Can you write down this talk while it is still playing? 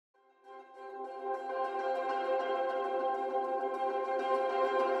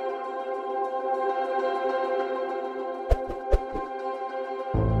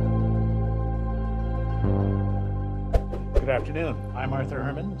afternoon. I'm Arthur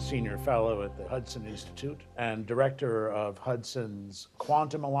Herman, Senior Fellow at the Hudson Institute and Director of Hudson's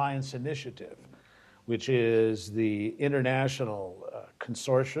Quantum Alliance Initiative, which is the international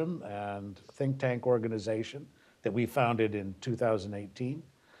consortium and think tank organization that we founded in 2018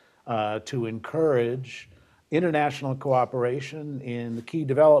 to encourage international cooperation in the key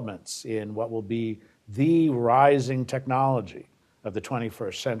developments in what will be the rising technology of the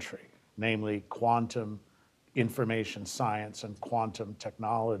 21st century, namely quantum information science and quantum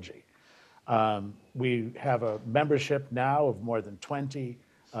technology. We have a membership now of more than 20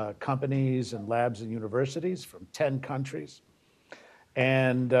 companies and labs and universities from 10 countries.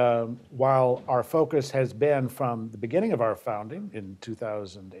 And while our focus has been from the beginning of our founding in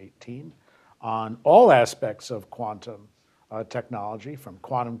 2018 on all aspects of quantum technology, from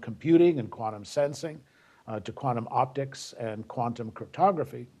quantum computing and quantum sensing to quantum optics and quantum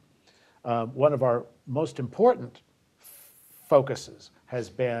cryptography, one of our most important focuses has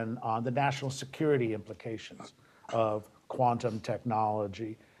been on the national security implications of quantum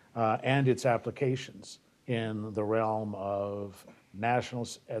technology and its applications in the realm of national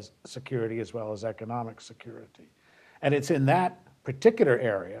security as well as economic security. And it's in that particular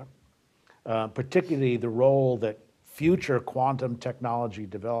area, particularly the role that future quantum technology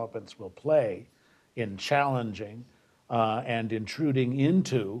developments will play in challenging and intruding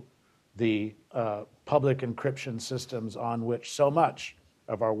into the public encryption systems on which so much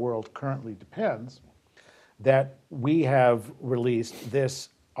of our world currently depends, that we have released this,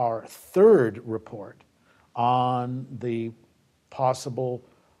 our third report on the possible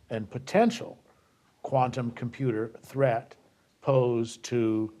and potential quantum computer threat posed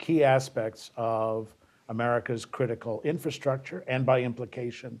to key aspects of America's critical infrastructure, and by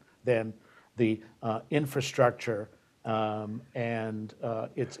implication, then the infrastructure and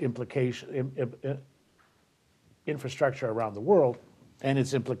its infrastructure around the world and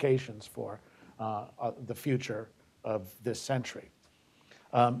its implications for the future of this century.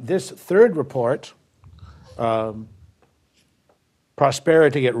 This third report,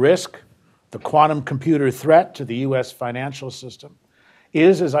 Prosperity at Risk, the Quantum Computer Threat to the U.S. Financial System,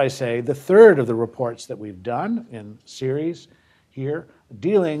 is, as I say, the third of the reports that we've done in series here,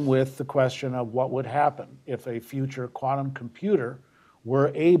 dealing with the question of what would happen if a future quantum computer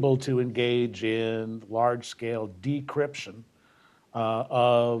were able to engage in large-scale decryption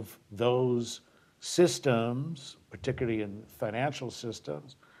of those systems, particularly in financial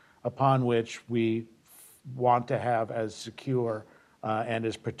systems, upon which we want to have as secure and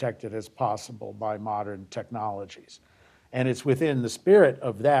as protected as possible by modern technologies. And it's within the spirit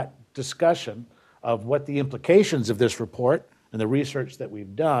of that discussion of what the implications of this report and the research that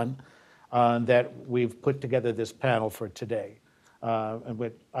we've done that we've put together this panel for today.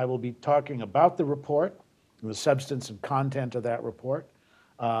 And I will be talking about the report and the substance and content of that report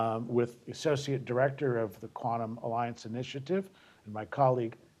with the Associate Director of the Quantum Alliance Initiative and my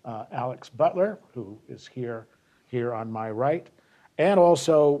colleague Alex Butler, who is here on my right. And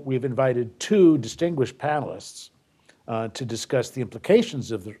also we've invited two distinguished panelists to discuss the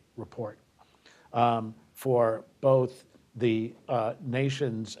implications of the report for both the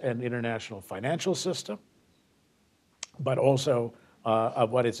nation's and international financial system, but also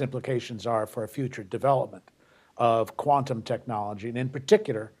of what its implications are for a future development of quantum technology, and in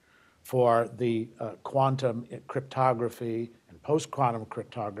particular for the quantum cryptography and post-quantum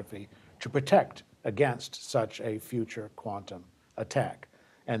cryptography to protect against such a future quantum attack.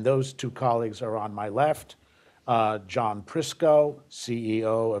 And those two colleagues are on my left, John Prisco,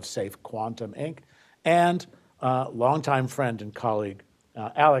 CEO of Safe Quantum, Inc., and longtime friend and colleague,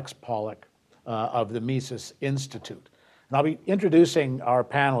 Alex Pollock of the Mises Institute. And I'll be introducing our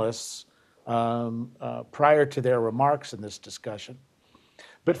panelists prior to their remarks in this discussion.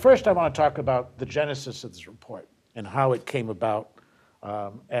 But first I want to talk about the genesis of this report and how it came about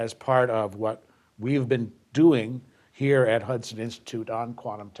as part of what we've been doing here at Hudson Institute on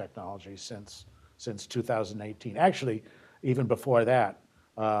quantum technology since 2018. Actually, even before that,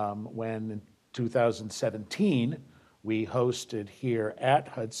 when in 2017, we hosted here at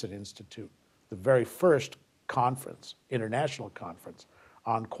Hudson Institute the very first conference, international conference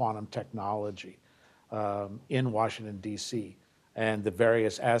on quantum technology in Washington, D.C., and the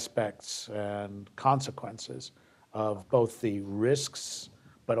various aspects and consequences of both the risks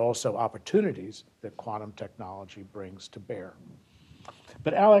but also opportunities that quantum technology brings to bear.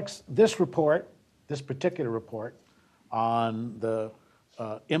 But Alex, this particular report on the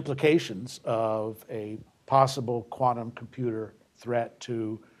implications of a possible quantum computer threat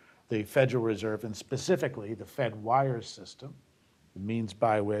to the Federal Reserve, and specifically the Fedwire system, the means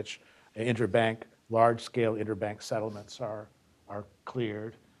by which interbank large-scale interbank settlements are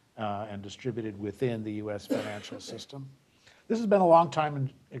cleared and distributed within the U.S. financial system. This has been a long time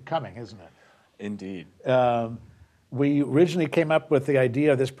in coming, isn't it? Indeed. We originally came up with the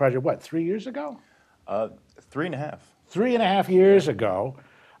idea of this project, what, 3 years ago? 3.5. 3.5 years ago,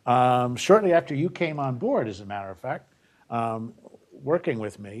 shortly after you came on board, as a matter of fact, working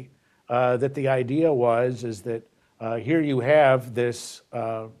with me, that the idea is that here you have this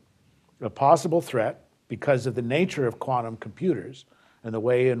a possible threat because of the nature of quantum computers and the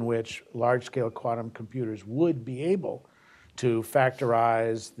way in which large-scale quantum computers would be able to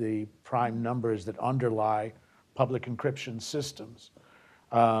factorize the prime numbers that underlie public encryption systems.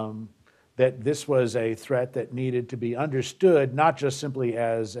 That this was a threat that needed to be understood not just simply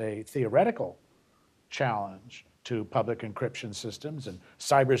as a theoretical challenge to public encryption systems and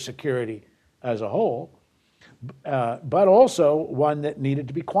cybersecurity as a whole, but also one that needed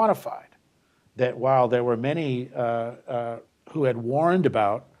to be quantified. That while there were many who had warned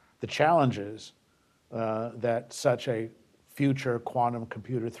about the challenges that such a future quantum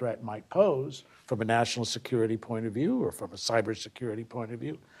computer threat might pose from a national security point of view or from a cybersecurity point of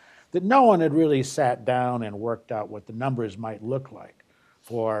view, that no one had really sat down and worked out what the numbers might look like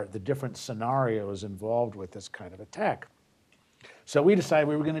for the different scenarios involved with this kind of attack. So we decided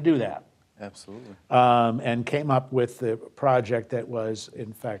we were going to do that. Absolutely. And came up with the project that was,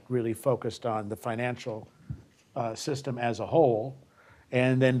 in fact, really focused on the financial system as a whole,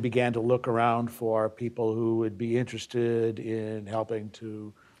 and then began to look around for people who would be interested in helping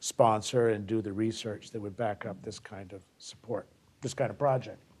to sponsor and do the research that would back up this kind of support, this kind of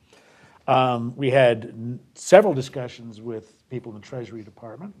project. We had several discussions with people in the Treasury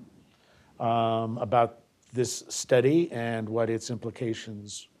Department about this study and what its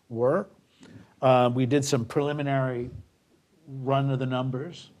implications were. We did some preliminary run of the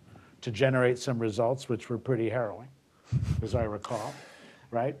numbers to generate some results, which were pretty harrowing, as I recall,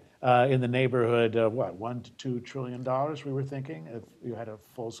 right? In the neighborhood of what, $1 to $2 trillion, we were thinking, if you had a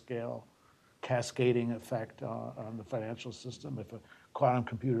full-scale cascading effect on the financial system, if a quantum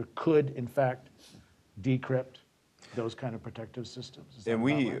computer could, in fact, decrypt those kind of protective systems.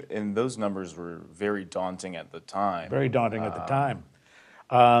 And those numbers were very daunting at the time. Very daunting at the time.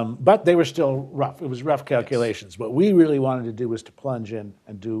 But they were still rough. It was rough calculations. Yes. What we really wanted to do was to plunge in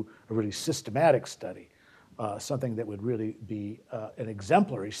and do a really systematic study, something that would really be an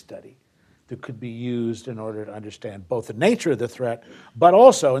exemplary study that could be used in order to understand both the nature of the threat, but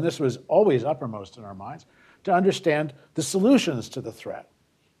also, and this was always uppermost in our minds, to understand the solutions to the threat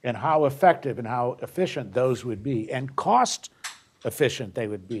and how effective and how efficient those would be and cost efficient they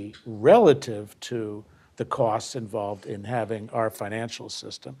would be relative to the costs involved in having our financial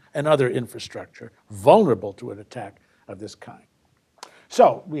system and other infrastructure vulnerable to an attack of this kind.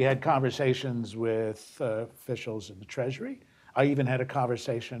 So we had conversations with officials in the Treasury. I even had a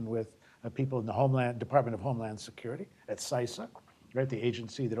conversation with people in the Department of Homeland Security at CISA, right, the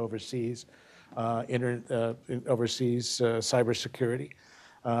agency that oversees cybersecurity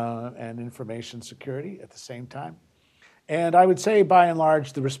and information security at the same time. And I would say, by and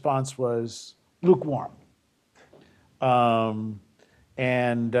large, the response was lukewarm. We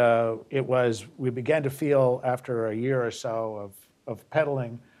began to feel, after a year or so of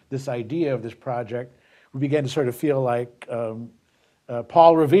peddling this idea of this project, we began to sort of feel like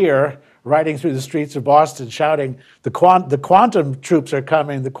Paul Revere riding through the streets of Boston shouting, the quantum troops are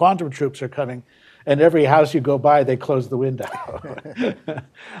coming, the quantum troops are coming, and every house you go by, they close the window.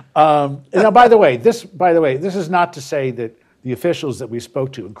 Now, by the way, this is not to say that the officials that we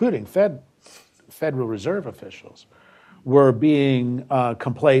spoke to, including Federal Reserve officials, were being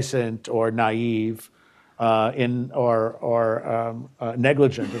complacent or naive or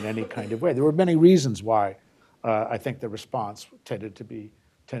negligent in any kind of way. There were many reasons why I think the response tended to be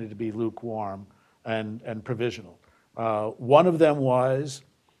lukewarm and provisional. One of them was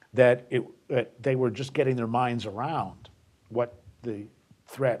that they were just getting their minds around what the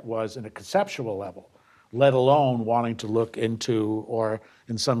threat was in a conceptual level, let alone wanting to look into or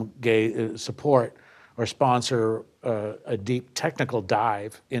in some support or sponsor a deep technical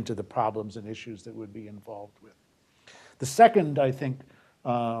dive into the problems and issues that would be involved with. The second, I think,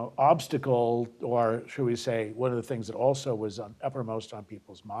 obstacle, or should we say, one of the things that also was uppermost on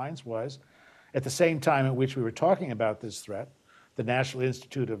people's minds was, at the same time at which we were talking about this threat, the National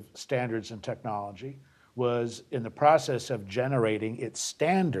Institute of Standards and Technology was in the process of generating its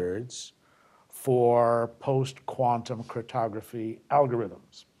standards for post-quantum cryptography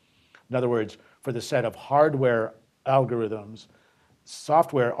algorithms. In other words, for the set of hardware algorithms,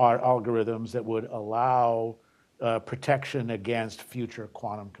 software algorithms that would allow protection against future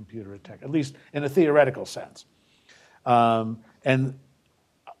quantum computer attack, at least in a theoretical sense. And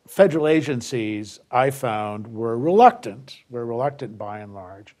federal agencies, I found, were reluctant by and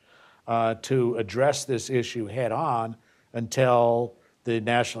large, to address this issue head on until the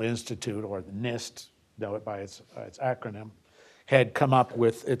National Institute, or the NIST, know it by its acronym, had come up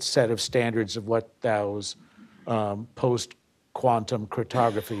with its set of standards of what those post-quantum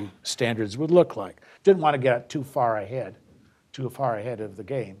cryptography standards would look like. Didn't want to get too far ahead of the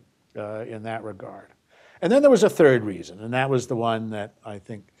game in that regard. And then there was a third reason, and that was the one that I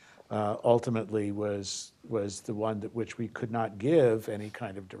think ultimately was the one that which we could not give any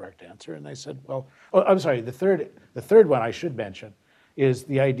kind of direct answer. And they said, well, oh, I'm sorry, the third one I should mention is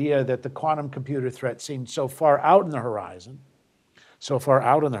the idea that the quantum computer threat seemed so far out in the horizon,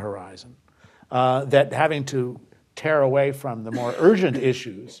 that having to tear away from the more urgent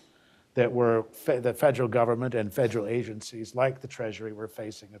issues that were the federal government and federal agencies like the Treasury were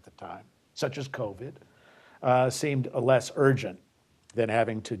facing at the time, such as COVID, seemed less urgent than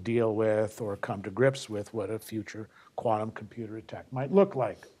having to deal with or come to grips with what a future quantum computer attack might look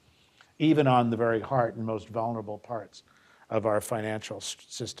like, even on the very heart and most vulnerable parts of our financial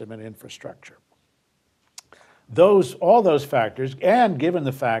system and infrastructure. All those factors, and given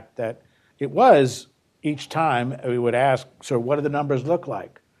the fact that it was, each time we would ask, so what do the numbers look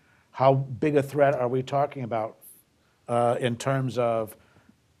like? How big a threat are we talking about in terms of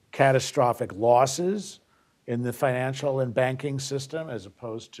catastrophic losses in the financial and banking system, as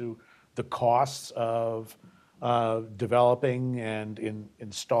opposed to the costs of developing and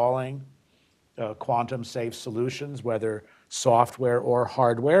installing quantum safe solutions, whether software or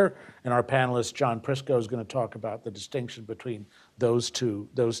hardware. And our panelist, John Prisco, is going to talk about the distinction between those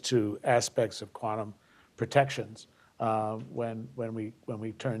two aspects of quantum protections when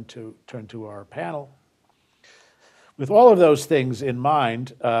we turn to our panel. With all of those things in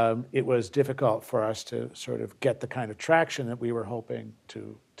mind, it was difficult for us to sort of get the kind of traction that we were hoping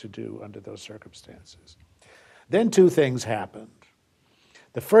to do under those circumstances. Then two things happened.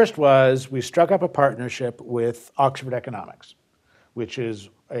 The first was we struck up a partnership with Oxford Economics, which is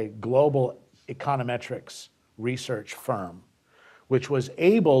a global econometrics research firm, which was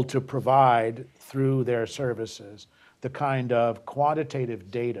able to provide through their services the kind of quantitative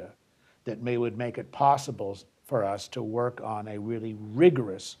data that would make it possible for us to work on a really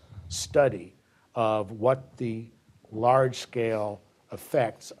rigorous study of what the large-scale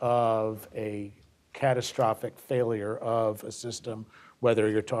effects of a catastrophic failure of a system, whether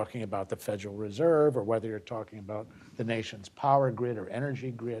you're talking about the Federal Reserve or whether you're talking about the nation's power grid or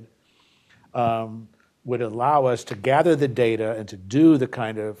energy grid, would allow us to gather the data and to do the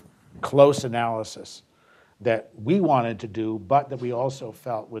kind of close analysis that we wanted to do, but that we also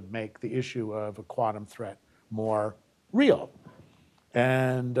felt would make the issue of a quantum threat more real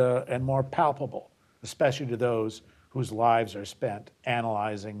and more palpable, especially to those whose lives are spent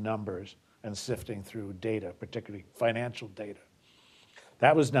analyzing numbers and sifting through data, particularly financial data.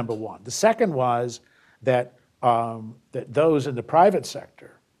 That was number one. The second was that, that those in the private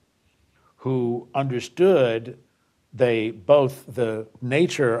sector who understood both the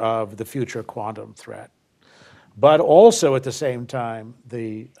nature of the future quantum threat, but also at the same time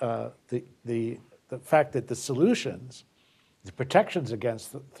the fact that the solutions, the protections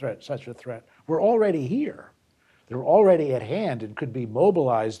against such a threat, were already here. They were already at hand and could be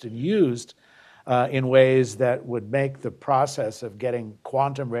mobilized and used in ways that would make the process of getting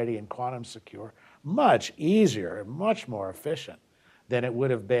quantum ready and quantum secure much easier and much more efficient than it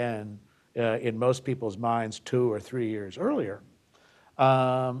would have been in most people's minds 2 or 3 years earlier.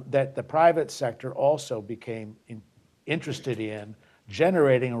 That the private sector also became interested in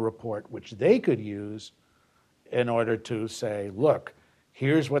generating a report which they could use in order to say, look,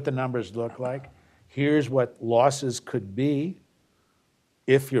 here's what the numbers look like, here's what losses could be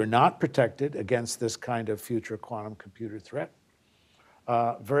if you're not protected against this kind of future quantum computer threat,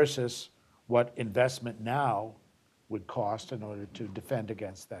 versus what investment now would cost in order to defend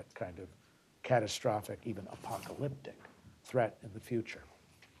against that kind of catastrophic, even apocalyptic threat in the future.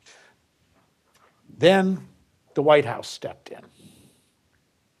 Then the White House stepped in.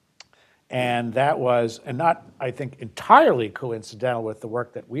 And that was, and not, I think, entirely coincidental with the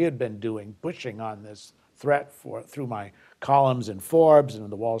work that we had been doing, pushing on this threat through my columns in Forbes and in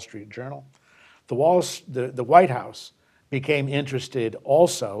the Wall Street Journal. The White House became interested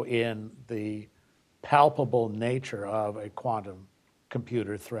also in the palpable nature of a quantum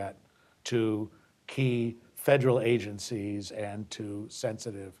computer threat to key federal agencies and to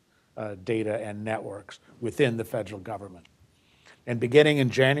sensitive data and networks within the federal government. And beginning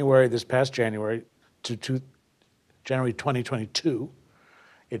in January, this past January, January 2022,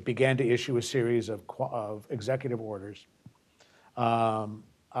 it began to issue a series of executive orders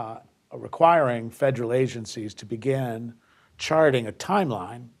requiring federal agencies to begin charting a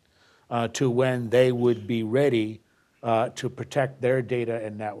timeline to when they would be ready to protect their data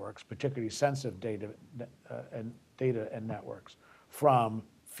and networks, particularly sensitive data and networks, from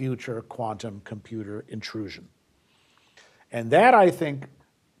future quantum computer intrusion. And that, I think,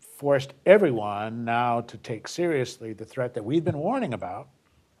 forced everyone now to take seriously the threat that we've been warning about,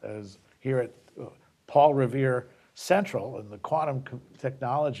 as here at Paul Revere Central in the quantum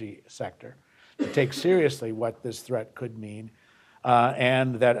technology sector, to take seriously what this threat could mean,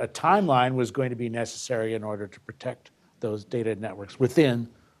 and that a timeline was going to be necessary in order to protect those data networks within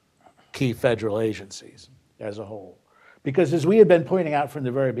key federal agencies as a whole. Because as we had been pointing out from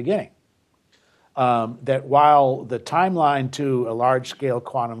the very beginning, that while the timeline to a large-scale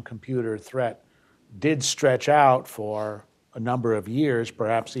quantum computer threat did stretch out for a number of years,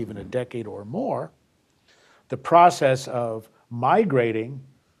 perhaps even a decade or more, the process of migrating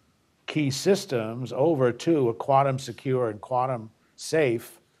key systems over to a quantum secure and quantum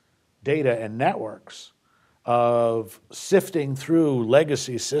safe data and networks, of sifting through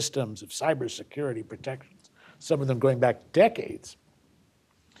legacy systems of cybersecurity protections, some of them going back decades,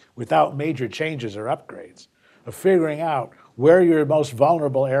 without major changes or upgrades, of figuring out where your most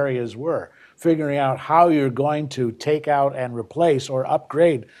vulnerable areas were, figuring out how you're going to take out and replace or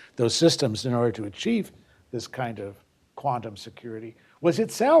upgrade those systems in order to achieve this kind of quantum security, was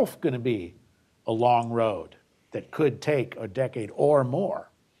itself going to be a long road that could take a decade or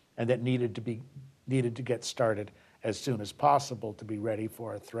more, and that needed to get started as soon as possible to be ready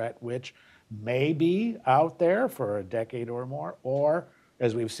for a threat which may be out there for a decade or more, or,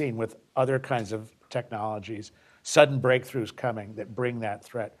 as we've seen with other kinds of technologies, sudden breakthroughs coming that bring that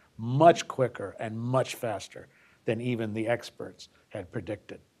threat much quicker and much faster than even the experts had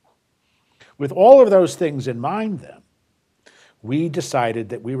predicted. With all of those things in mind, then, we decided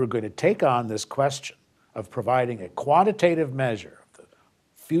that we were going to take on this question of providing a quantitative measure of the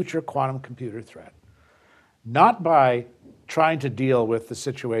future quantum computer threat, not by trying to deal with the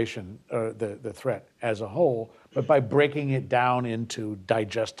situation, the threat as a whole, but by breaking it down into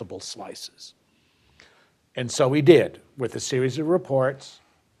digestible slices. And so we did, with a series of reports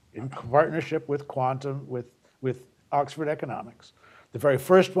in partnership with with Oxford Economics. The very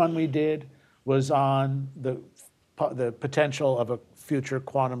first one we did was on the potential of a future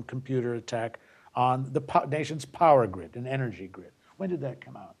quantum computer attack on the nation's power grid and energy grid. When did that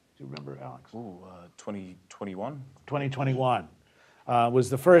come out? Do you remember, Alex? 2021? 2021 was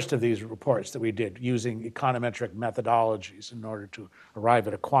the first of these reports that we did using econometric methodologies in order to arrive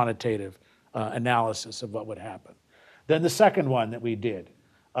at a quantitative analysis of what would happen. Then the second one that we did,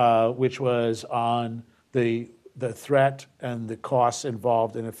 which was on the threat and the costs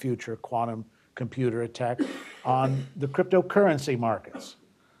involved in a future quantum computer attack on the cryptocurrency markets,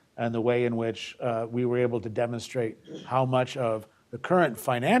 and the way in which we were able to demonstrate how much of the current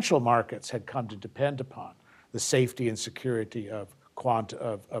financial markets had come to depend upon the safety and security of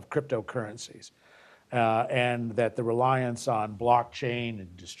cryptocurrencies, and that the reliance on blockchain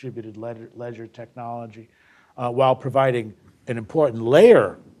and distributed ledger technology, while providing an important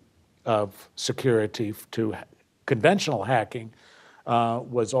layer of security to conventional hacking,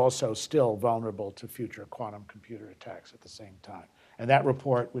 was also still vulnerable to future quantum computer attacks at the same time. And that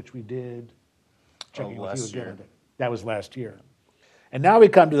report, which we did, checking with you again, that was last year. And now we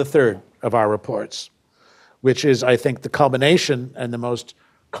come to the third of our reports, which is, I think, the culmination and the most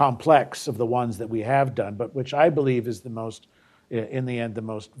complex of the ones that we have done, but which I believe is the most, in the end, the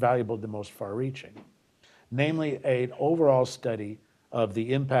most valuable, the most far-reaching. Namely, an overall study of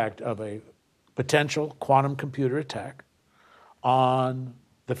the impact of a potential quantum computer attack on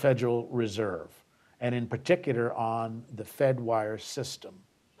the Federal Reserve, and in particular on the Fedwire system,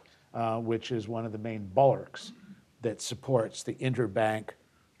 which is one of the main bulwarks that supports the interbank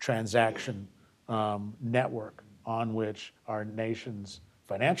transaction network on which our nation's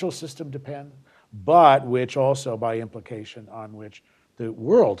financial system depends, but which also, by implication, on which the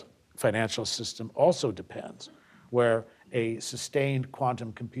world financial system also depends, where a sustained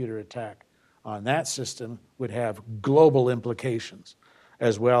quantum computer attack on that system would have global implications,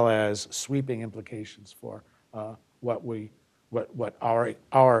 as well as sweeping implications for what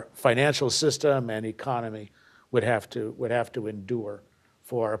our financial system and economy would have to endure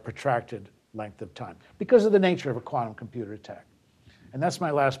for a protracted length of time because of the nature of a quantum computer attack. And that's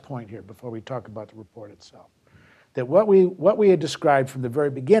my last point here before we talk about the report itself. That what we had described from the very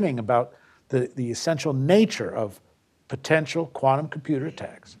beginning about the essential nature of potential quantum computer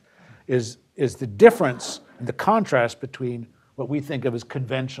attacks is the difference and the contrast between what we think of as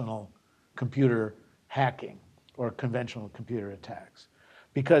conventional computer hacking or conventional computer attacks.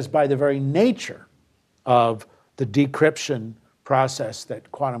 Because by the very nature of the decryption process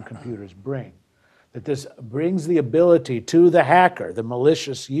that quantum computers bring, that this brings the ability to the hacker, the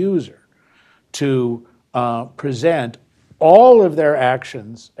malicious user, to present all of their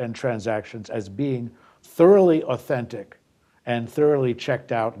actions and transactions as being thoroughly authentic and thoroughly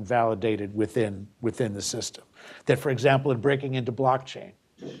checked out and validated within the system. That, for example, in breaking into blockchain,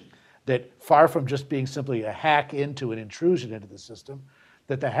 that far from just being simply a hack into an intrusion into the system,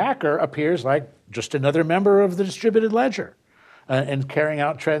 that the hacker appears like just another member of the distributed ledger and carrying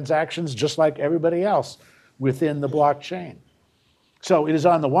out transactions just like everybody else within the blockchain. So it is,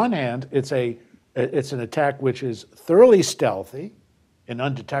 on the one hand, it's an attack which is thoroughly stealthy and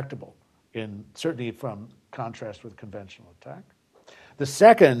undetectable, certainly from contrast with conventional attack. The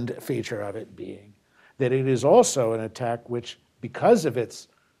second feature of it being that it is also an attack which, because of its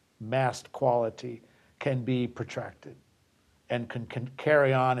masked quality, can be protracted and can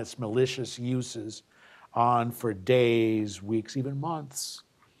carry on its malicious uses on for days, weeks, even months,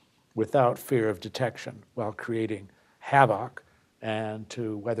 without fear of detection, while creating havoc, and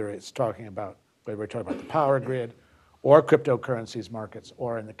to whether we're talking about the power grid or cryptocurrencies markets,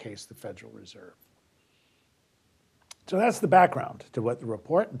 or in the case, the Federal Reserve. So that's the background to what the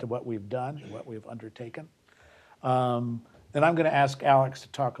report and to what we've done and what we've undertaken. And I'm going to ask Alex to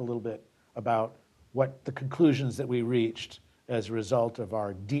talk a little bit about what the conclusions that we reached as a result of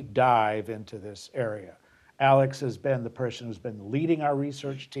our deep dive into this area. Alex has been the person who's been leading our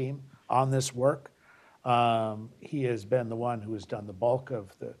research team on this work. He has been the one who has done the bulk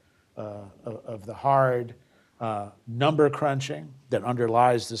of the hard number crunching that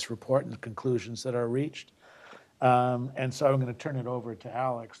underlies this report and the conclusions that are reached. And so I'm going to turn it over to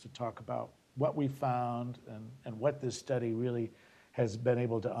Alex to talk about what we found and what this study really has been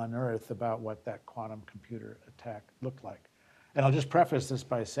able to unearth about what that quantum computer attack looked like. And I'll just preface this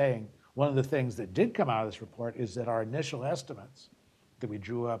by saying one of the things that did come out of this report is that our initial estimates that we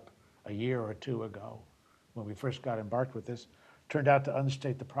drew up a year or two ago when we first got embarked with this turned out to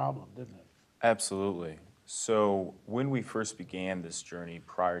understate the problem, didn't it? Absolutely. So when we first began this journey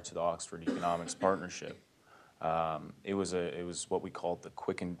prior to the Oxford Economics Partnership, it was what we called the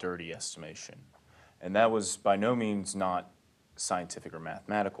quick and dirty estimation. And that was by no means not scientific or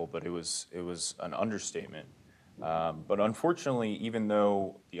mathematical, but it was an understatement. But unfortunately, even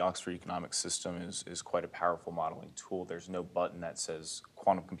though the Oxford Economics system is quite a powerful modeling tool, there's no button that says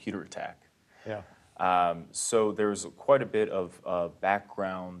quantum computer attack. Yeah. So there's quite a bit of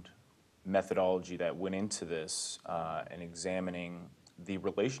background methodology that went into this and examining the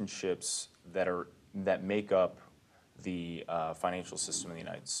relationships that make up the financial system in the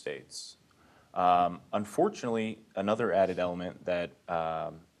United States. Unfortunately, another added element that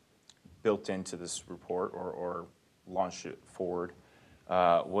built into this report or launched it forward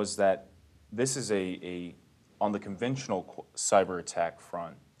was that this is on the conventional cyber attack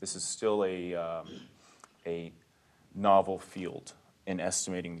front, this is still a novel field in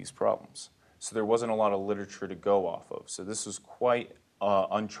estimating these problems. So there wasn't a lot of literature to go off of. So this was quite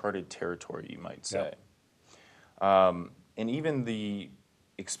uncharted territory, you might say. Yep. And even the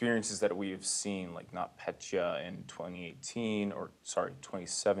experiences that we have seen, like NotPetya in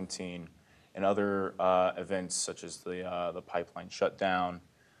 2017, and other events such as the pipeline shutdown,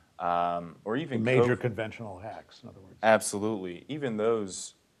 or even major conventional hacks, in other words. Absolutely. Even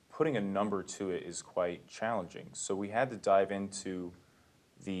those, putting a number to it is quite challenging. So we had to dive into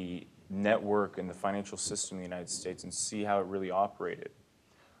the network and the financial system in the United States and see how it really operated.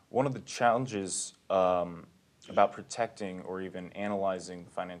 One of the challenges about protecting or even analyzing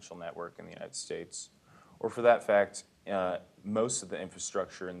the financial network in the United States, or for that fact, most of the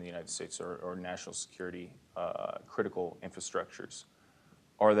infrastructure in the United States or national security critical infrastructures,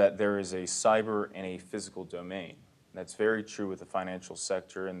 are that there is a cyber and a physical domain. That's very true with the financial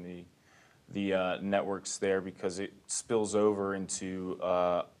sector and the networks there, because it spills over into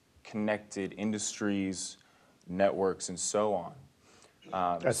connected industries, networks, and so on.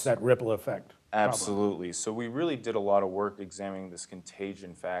 That's that ripple effect. Absolutely. Problem. So we really did a lot of work examining this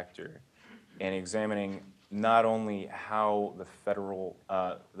contagion factor and examining not only how the Federal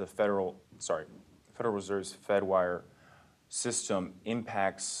Reserve's Fedwire system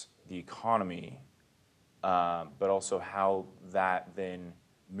impacts the economy, but also how that then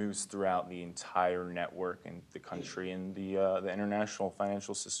moves throughout the entire network and the country and the international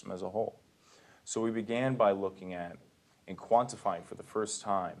financial system as a whole. So we began by looking at and quantifying for the first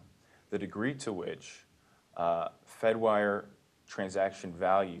time the degree to which Fedwire transaction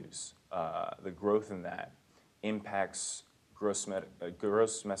values, the growth in that, impacts gross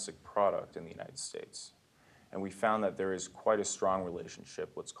domestic product in the United States. And we found that there is quite a strong relationship,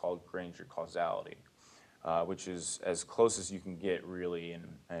 what's called Granger causality, which is as close as you can get really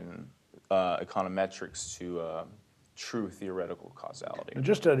in econometrics to true theoretical causality. And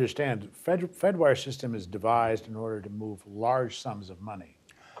just to understand, Fedwire system is devised in order to move large sums of money,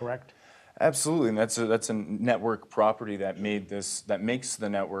 correct? Absolutely, and that's a network property that makes the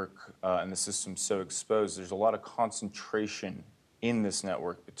network and the system so exposed. There's a lot of concentration in this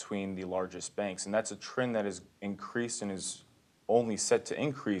network between the largest banks, and that's a trend that has increased and is only set to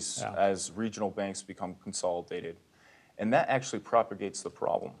increase as regional banks become consolidated, and that actually propagates the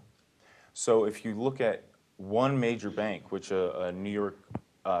problem. So if you look at one major bank, which a New York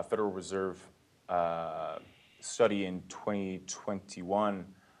Federal Reserve study in 2021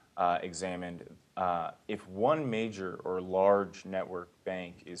 examined, if one major or large network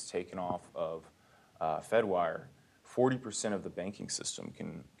bank is taken off of Fedwire, 40% of the banking system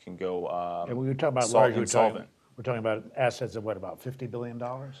can go And when we talk about large, insolvent. we're talking about assets of what, about $50 billion?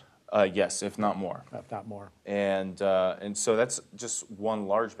 Yes, if not more. If not more. And so that's just one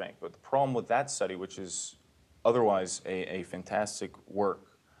large bank. But the problem with that study, which is otherwise a fantastic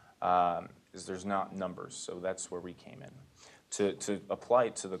work, is there's not numbers. So that's where we came in. To apply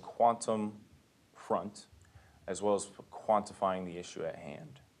it to the quantum front, as well as quantifying the issue at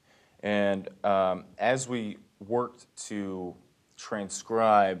hand. And as we worked to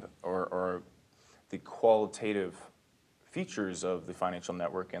transcribe or the qualitative features of the financial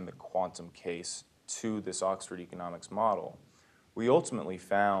network and the quantum case to this Oxford economics model, we ultimately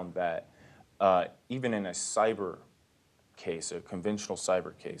found that even in a cyber case, a conventional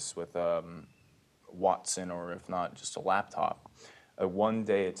cyber case with Watson, or if not just a laptop, a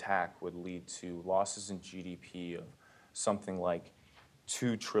one-day attack would lead to losses in GDP of something like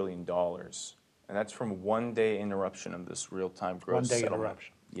 $2 trillion. And that's from one-day interruption of this real-time gross One-day settlement.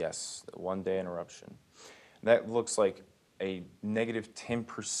 interruption. Yes, the one-day interruption. That looks like a negative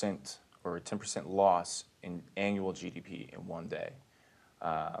 10% or a 10% loss in annual GDP in one day.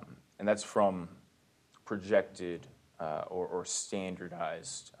 And that's from projected or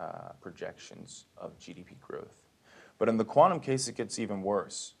standardized projections of GDP growth. But in the quantum case, it gets even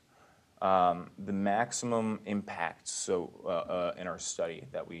worse. The maximum impact, in our study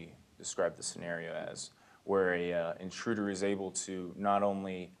that we described the scenario as, where a intruder is able to not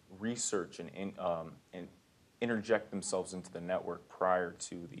only research and interject themselves into the network prior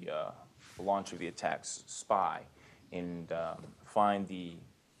to the launch of the attacks, spy, and find the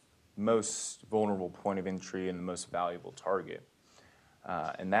most vulnerable point of entry and the most valuable target.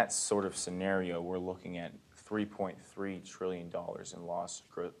 In that sort of scenario, we're looking at $3.3 trillion in lost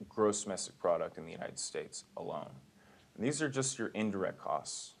gross domestic product in the United States alone. And these are just your indirect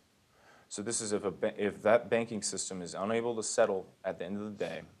costs. So this is if that banking system is unable to settle at the end of the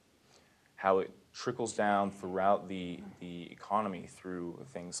day, how it trickles down throughout the economy through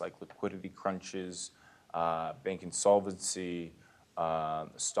things like liquidity crunches, bank insolvency,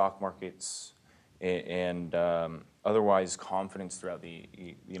 stock markets, and otherwise confidence throughout the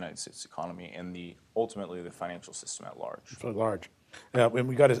United States economy and ultimately the financial system at large. So large.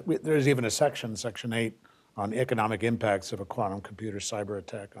 And there's even a section 8, on economic impacts of a quantum computer cyber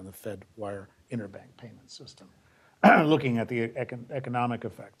attack on the Fedwire interbank payment system, looking at the economic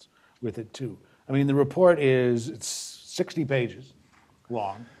effects with it too. I mean, the report it's 60 pages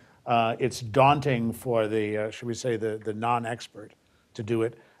long. It's daunting for should we say, the non-expert to do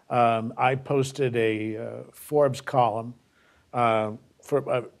it. I posted a Forbes column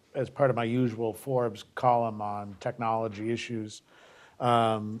as part of my usual Forbes column on technology issues,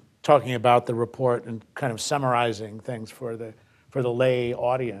 talking about the report and kind of summarizing things for the lay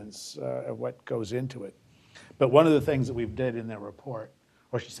audience of what goes into it. But one of the things that we've did in that report,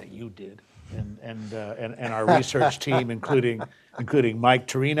 or I should say you did, and our research team, including Mike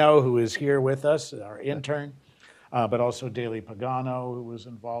Torino, who is here with us, our intern, but also Daley Pagano, who was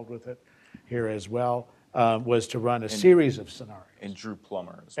involved with it here as well, was to run a series of scenarios. And Drew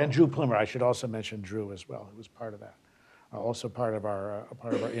Plummer as well. And Drew Plummer, I should also mention Drew as well, who was part of that. Also part of our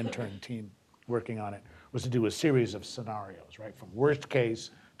intern team working on it, was to do a series of scenarios, right? From worst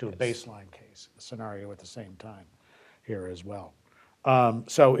case to a baseline case, a scenario at the same time here as well.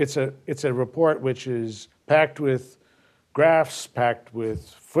 So it's a report which is packed with graphs, packed with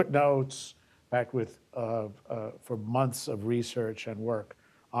footnotes, packed with for months of research and work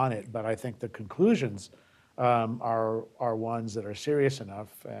on it. But I think the conclusions are ones that are serious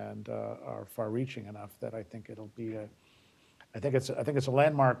enough and are far-reaching enough that I think it'll be I think it's a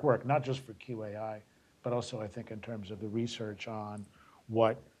landmark work, not just for QAI, but also I think in terms of the research on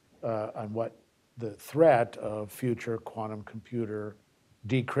what the threat of future quantum computer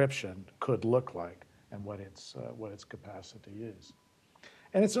decryption could look like and what its capacity is.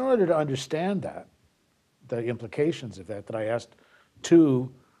 And it's in order to understand that, the implications of that I asked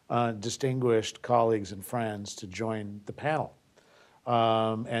two distinguished colleagues and friends to join the panel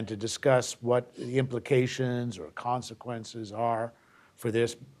and to discuss what the implications or consequences are for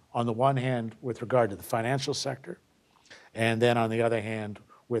this, on the one hand, with regard to the financial sector, and then on the other hand,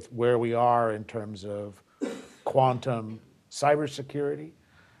 with where we are in terms of quantum cybersecurity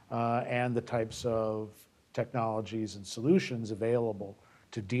and the types of technologies and solutions available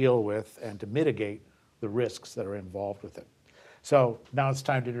to deal with and to mitigate the risks that are involved with it. So now it's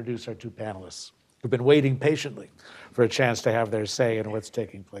time to introduce our two panelists who've been waiting patiently for a chance to have their say in what's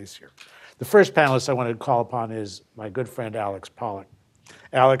taking place here. The first panelist I want to call upon is my good friend Alex Pollock.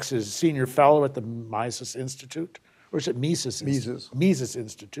 Alex is senior fellow at the Mises Institute, or is it Mises? Mises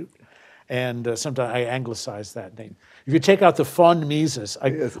Institute. And sometimes I anglicize that name. If you take out the fund Mises,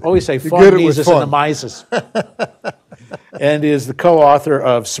 I always say fund Mises and the Mises. And is the co-author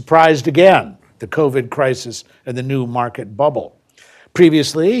of Surprised Again, the COVID Crisis and the New Market Bubble.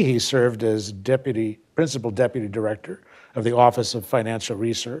 Previously, he served as Principal Deputy Director of the Office of Financial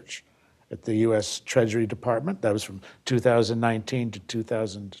Research at the U.S. Treasury Department. That was from 2019 to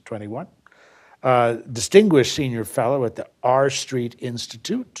 2021. Distinguished Senior Fellow at the R Street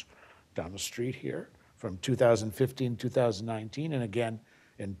Institute, down the street here, from 2015 to 2019, and again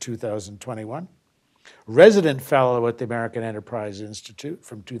in 2021. Resident Fellow at the American Enterprise Institute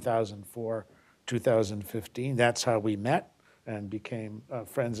from 2004 2015. That's how we met and became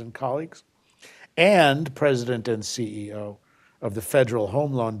friends and colleagues. And President and CEO of the Federal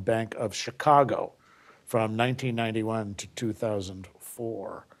Home Loan Bank of Chicago from 1991 to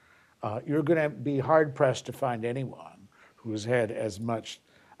 2004. You're going to be hard-pressed to find anyone who's had as much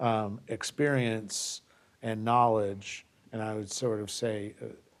experience and knowledge, and I would sort of say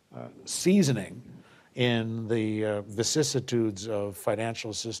seasoning in the vicissitudes of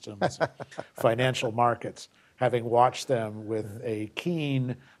financial systems, financial markets, having watched them with a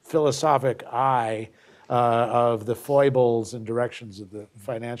keen philosophic eye of the foibles and directions of the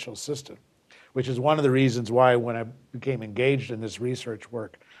financial system, which is one of the reasons why when I became engaged in this research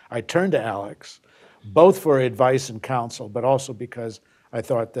work, I turned to Alex, both for advice and counsel, but also because I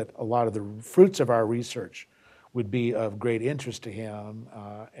thought that a lot of the fruits of our research would be of great interest to him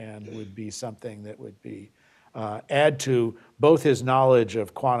and would be something that would be add to both his knowledge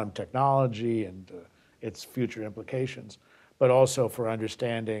of quantum technology and its future implications, but also for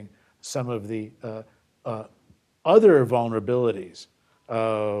understanding some of the other vulnerabilities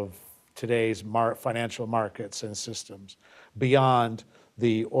of today's financial markets and systems beyond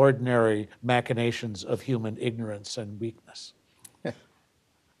the ordinary machinations of human ignorance and weakness.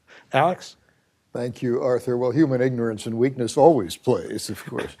 Alex? Thank you, Arthur. Well, human ignorance and weakness always plays, of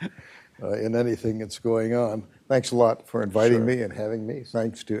course, in anything that's going on. Thanks a lot for inviting me and having me.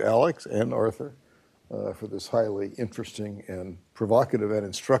 Thanks to Alex and Arthur for this highly interesting and provocative and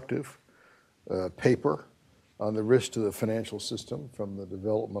instructive paper on the risk to the financial system from the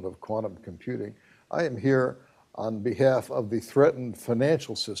development of quantum computing. I am here on behalf of the threatened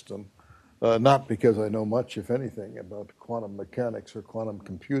financial system, not because I know much, if anything, about quantum mechanics or quantum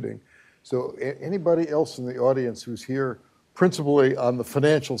computing. So anybody else in the audience who's here principally on the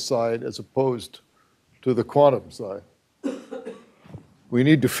financial side as opposed to the quantum side, we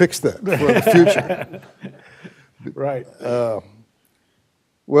need to fix that for the future. Right.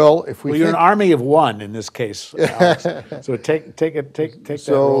 Well, if we you're an army of one in this case, Alex. So take that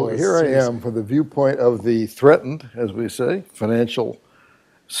role. So here I am for the viewpoint of the threatened, as we say, financial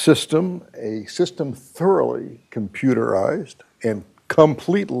system, a system thoroughly computerized and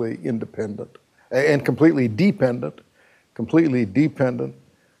completely independent and completely dependent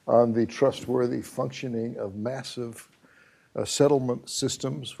on the trustworthy functioning of massive settlement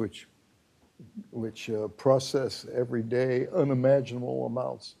systems which process every day unimaginable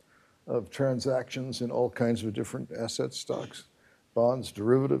amounts of transactions in all kinds of different assets, stocks, bonds,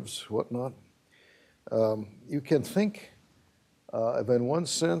 derivatives, whatnot. You can think of, in one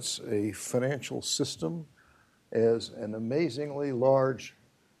sense, a financial system as an amazingly large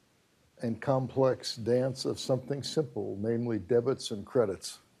and complex dance of something simple, namely debits and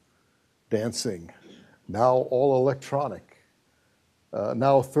credits, dancing, now all electronic,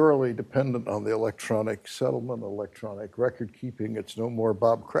 now thoroughly dependent on the electronic settlement, electronic record keeping. It's no more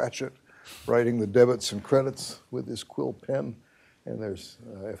Bob Cratchit writing the debits and credits with his quill pen, and there's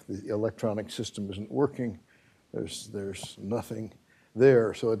if the electronic system isn't working, there's nothing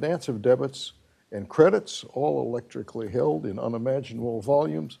there. So a dance of debits and credits, all electrically held in unimaginable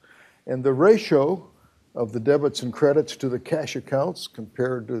volumes, And the ratio of the debits and credits to the cash accounts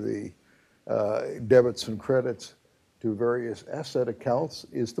compared to the debits and credits to various asset accounts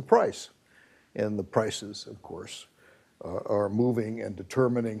is the price. And the prices, of course, are moving and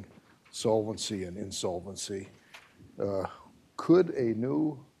determining solvency and insolvency. Could a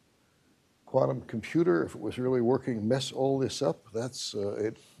new quantum computer, if it was really working, mess all this up?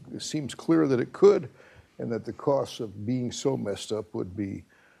 It seems clear that it could, and that the costs of being so messed up would be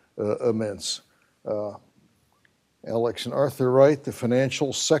immense. Alex and Arthur write, the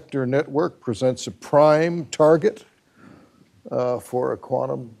financial sector network presents a prime target for a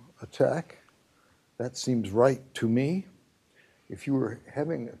quantum attack. That seems right to me. If you were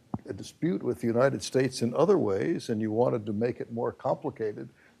having a dispute with the United States in other ways and you wanted to make it more complicated,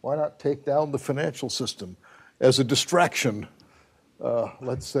 why not take down the financial system as a distraction,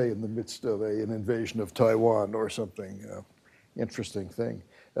 let's say in the midst of an invasion of Taiwan or something interesting thing.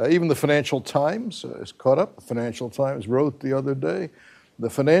 Even the Financial Times is caught up. The Financial Times wrote the other day, the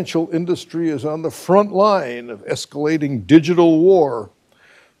financial industry is on the front line of escalating digital war.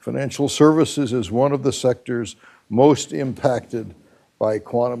 Financial services is one of the sectors most impacted by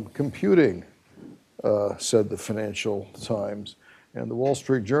quantum computing, said the Financial Times. And the Wall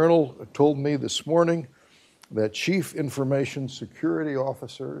Street Journal told me this morning that chief information security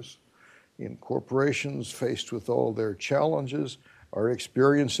officers in corporations faced with all their challenges are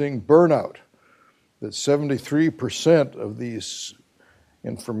experiencing burnout, that 73% of these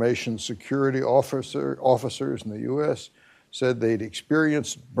information security officers in the US said they'd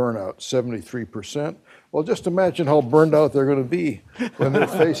experienced burnout, 73%. Well, just imagine how burned out they're going to be when they're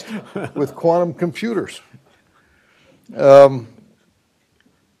faced with quantum computers.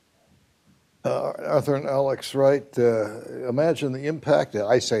 Arthur and Alex write, imagine the impact,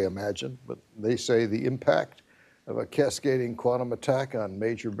 I say imagine, but they say the impact of a cascading quantum attack on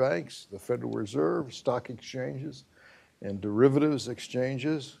major banks, the Federal Reserve, stock exchanges, and derivatives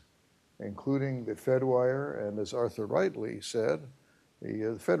exchanges, including the Fedwire. And as Arthur rightly said,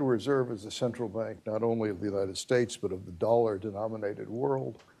 the Federal Reserve is the central bank not only of the United States, but of the dollar-denominated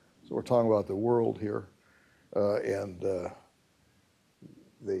world. So we're talking about the world here.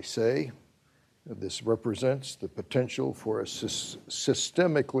 They say this represents the potential for a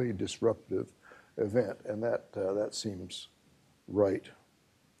systemically disruptive event, and that seems right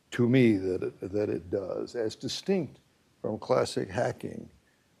to me that it does, as distinct from classic hacking,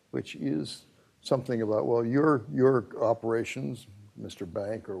 which is something about, well, your operations, Mr.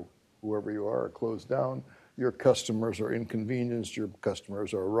 Bank or whoever you are closed down, your customers are inconvenienced, your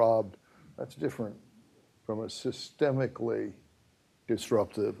customers are robbed. That's different from a systemically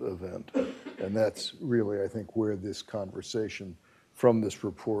disruptive event, and that's really, I think, where this conversation from this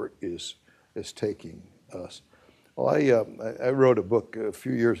report is taking us. Well, I wrote a book a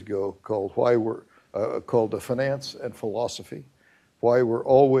few years ago called called Finance and Philosophy, Why We're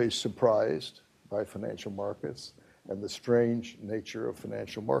Always Surprised by Financial Markets and the Strange Nature of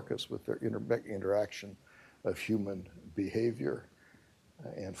Financial Markets with their interaction of human behavior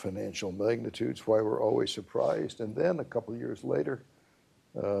and financial magnitudes, why we're always surprised. And then a couple of years later,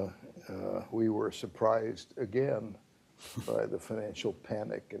 we were surprised again by the financial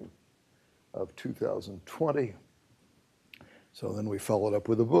panic of 2020. So then we followed up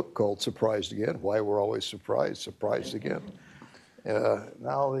with a book called Surprised Again, Why We're Always Surprised, Surprised Again.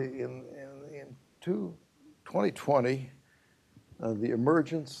 Now in 2020, the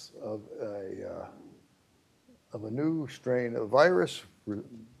emergence of a new strain of virus,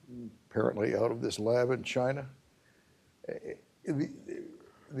 apparently out of this lab in China.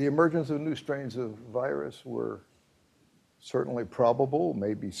 The emergence of new strains of virus were certainly probable,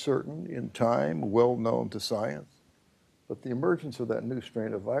 maybe certain in time, well known to science. But the emergence of that new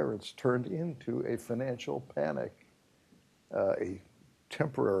strain of virus turned into a financial panic, a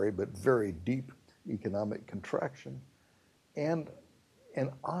temporary but very deep economic contraction, and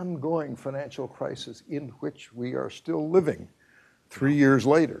an ongoing financial crisis in which we are still living 3 years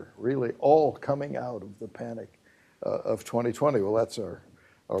later, really all coming out of the panic of 2020. Well, that's our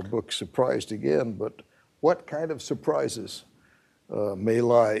book, Surprised Again, but what kind of surprises may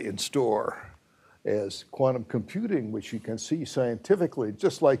lie in store as quantum computing, which you can see scientifically,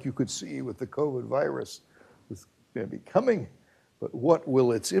 just like you could see with the COVID virus, is going to be coming, but what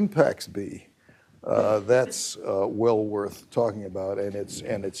will its impacts be? That's well worth talking about, and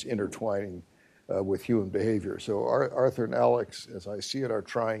it's intertwining with human behavior. So Arthur and Alex, as I see it, are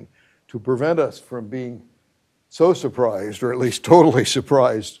trying to prevent us from being so surprised, or at least totally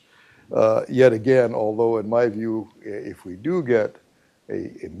surprised, yet again, although in my view, if we do get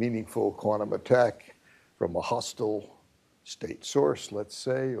a meaningful quantum attack from a hostile state source, let's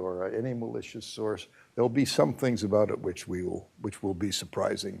say, or any malicious source, there'll be some things about it which will be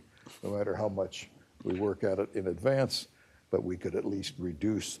surprising, no matter how much we work at it in advance, but we could at least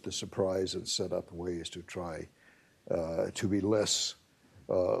reduce the surprise and set up ways to try to be less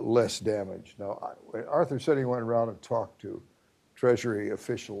damaged. Now, Arthur said he went around and talked to Treasury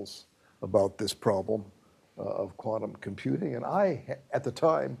officials about this problem of quantum computing, and I, at the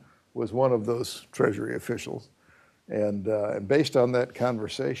time, was one of those Treasury officials. And based on that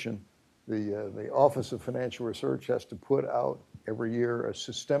conversation, the Office of Financial Research has to put out every year a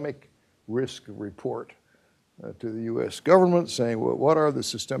systemic risk report to the U.S. government saying, well, what are the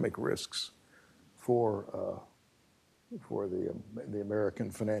systemic risks for the American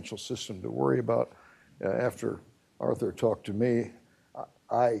financial system to worry about? After Arthur talked to me,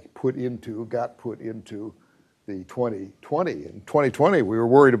 I got put into the 2020. In 2020, we were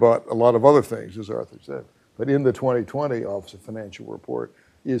worried about a lot of other things, as Arthur said. But in the 2020 Office of Financial Report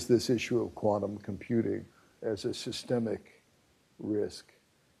is this issue of quantum computing as a systemic risk.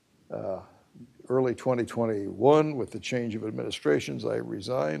 Early 2021, with the change of administrations, I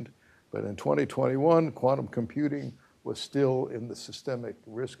resigned. But in 2021, quantum computing was still in the systemic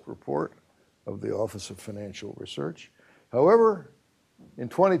risk report of the Office of Financial Research. However, in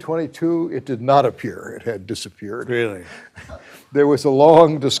 2022, it did not appear. It had disappeared. Really? There was a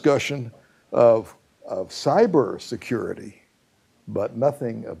long discussion of cybersecurity, but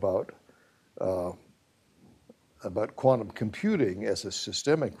nothing about quantum computing as a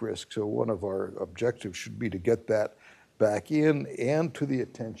systemic risk. So one of our objectives should be to get that back in and to the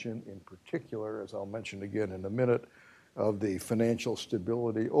attention, in particular, as I'll mention again in a minute, of the Financial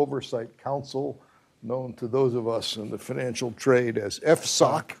Stability Oversight Council, known to those of us in the financial trade as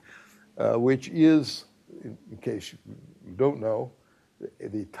FSOC, which is, in case you don't know,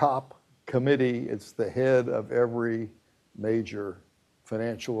 the top committee. It's the head of every major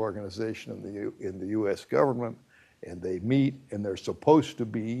financial organization in the U.S. government, and they meet, and they're supposed to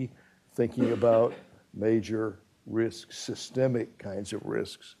be thinking about major risks, systemic kinds of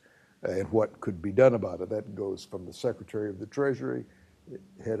risks, and what could be done about it. That goes from the Secretary of the Treasury,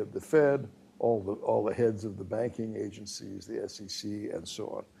 head of the Fed, all the heads of the banking agencies, the SEC, and so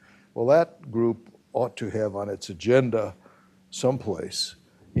on. Well, that group ought to have on its agenda someplace,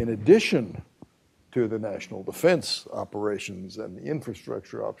 in addition to the national defense operations and the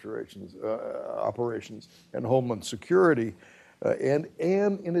infrastructure operations and homeland security, and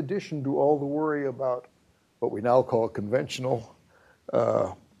in addition to all the worry about what we now call conventional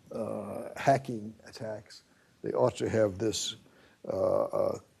hacking attacks, they ought to have this,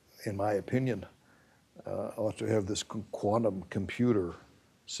 in my opinion, ought to have this quantum computer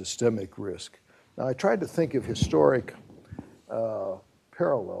systemic risk. Now, I tried to think of historic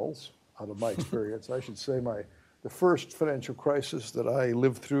parallels out of my experience. I should say the first financial crisis that I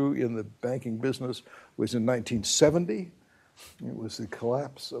lived through in the banking business was in 1970. It was the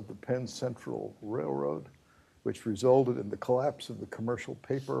collapse of the Penn Central Railroad, which resulted in the collapse of the commercial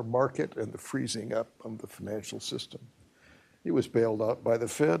paper market and the freezing up of the financial system. It was bailed out by the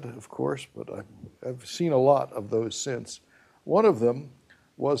Fed, of course, but I've seen a lot of those since. One of them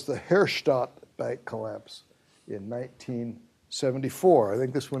was the Herstatt Bank collapse in 1974. I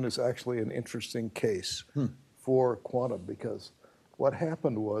think this one is actually an interesting case for quantum, because what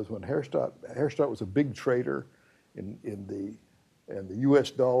happened was when Herstatt was a big trader in the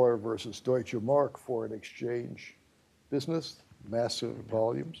U.S. dollar versus Deutsche Mark foreign exchange business, massive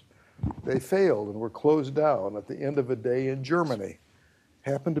volumes. They failed and were closed down at the end of a day in Germany.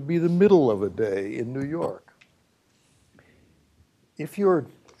 Happened to be the middle of a day in New York. If you're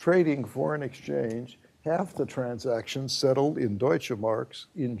trading foreign exchange, half the transactions settled in Deutsche Marks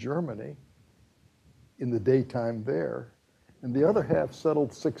in Germany in the daytime there, and the other half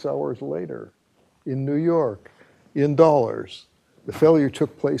settled 6 hours later in New York in dollars. The failure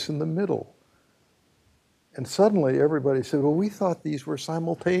took place in the middle. And suddenly everybody said, well, we thought these were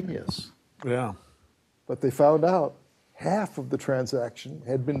simultaneous. Yeah. But they found out half of the transaction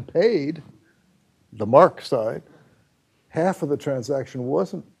had been paid, the mark side, half of the transaction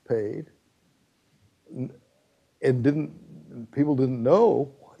wasn't paid, and people didn't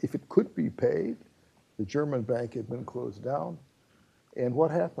know if it could be paid. The German bank had been closed down. And what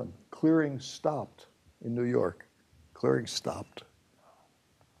happened? Clearing stopped in New York. Clearing stopped.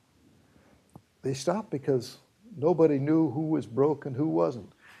 They stopped because nobody knew who was broke and who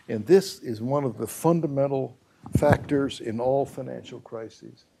wasn't. And this is one of the fundamental factors in all financial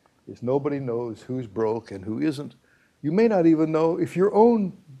crises, is nobody knows who's broke and who isn't. You may not even know if your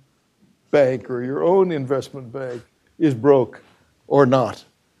own bank or your own investment bank is broke or not,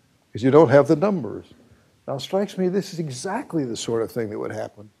 because you don't have the numbers. Now, it strikes me this is exactly the sort of thing that would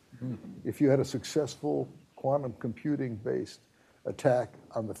happen if you had a successful quantum computing-based attack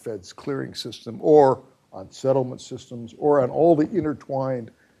on the Fed's clearing system or on settlement systems or on all the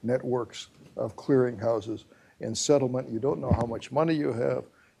intertwined networks of clearinghouses and settlement. You don't know how much money you have.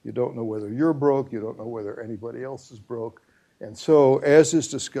 You don't know whether you're broke. You don't know whether anybody else is broke. And so, as is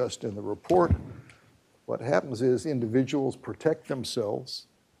discussed in the report, what happens is individuals protect themselves.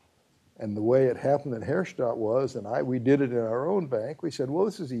 And the way it happened in Herstatt was, and we did it in our own bank, we said, well,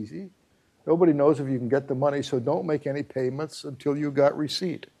 this is easy. Nobody knows if you can get the money, so don't make any payments until you got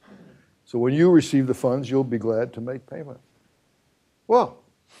receipt. So when you receive the funds, you'll be glad to make payment. Well,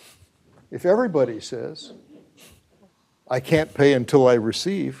 if everybody says, I can't pay until I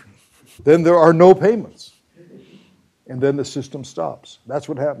receive, then there are no payments. And then the system stops. That's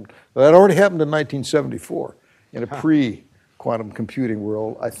what happened. That already happened in 1974 in a pre-quantum computing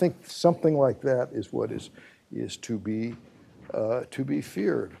world. I think something like that is what is to be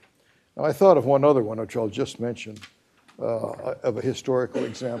feared. Now, I thought of one other one, which I'll just mention, of a historical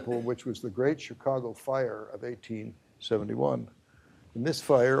example, which was the Great Chicago Fire of 1871. In this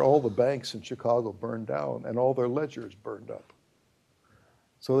fire, all the banks in Chicago burned down and all their ledgers burned up.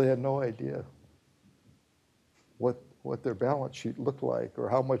 So they had no idea what their balance sheet looked like or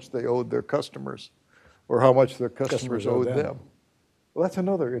how much they owed their customers or how much their customers owed them. Well, that's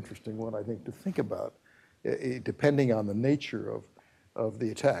another interesting one, I think, to think about, depending on the nature of the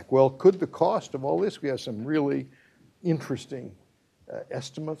attack. Well, could the cost of all this, we have some really interesting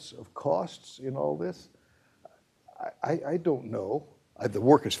estimates of costs in all this. I don't know. The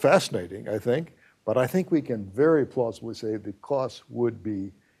work is fascinating, I think, but I think we can very plausibly say the costs would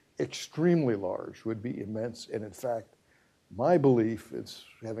be extremely large, would be immense. And in fact, my belief, it's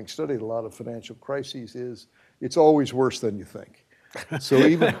having studied a lot of financial crises, is it's always worse than you think. So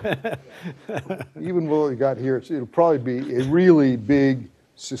even what we got here, it'll probably be a really big,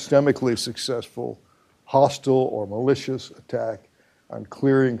 systemically successful, hostile or malicious attack on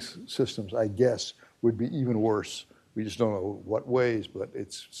clearing systems, I guess, would be even worse. We just don't know what ways, but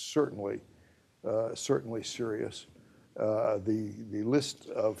it's certainly serious. The list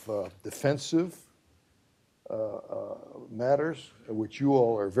of defensive matters, which you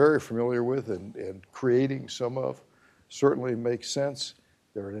all are very familiar with and creating some of, certainly makes sense.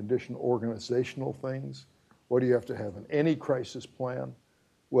 There are in addition organizational things. What do you have to have in any crisis plan?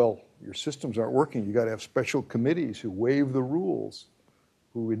 Well, your systems aren't working. You got to have special committees who waive the rules,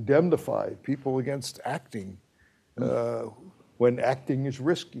 who indemnify people against acting when acting is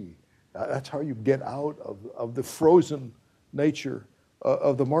risky. That's how you get out of the frozen nature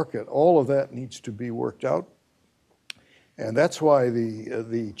of the market. All of that needs to be worked out. And that's why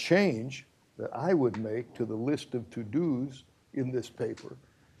the change that I would make to the list of to-dos in this paper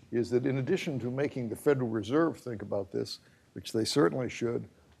is that in addition to making the Federal Reserve think about this, which they certainly should,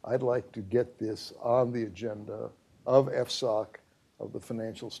 I'd like to get this on the agenda of FSOC, of the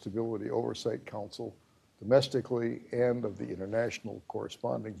Financial Stability Oversight Council, domestically, and of the international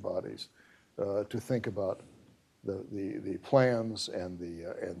corresponding bodies to think about the plans and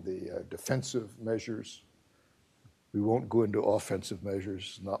the defensive measures. We won't go into offensive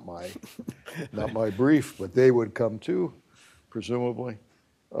measures, not my brief, but they would come too, presumably,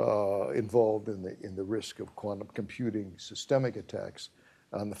 involved in the risk of quantum computing systemic attacks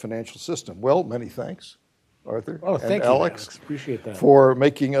on the financial system. Well, many thanks, Arthur and Alex. Appreciate that. For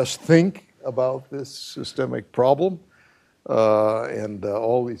making us think about this systemic problem and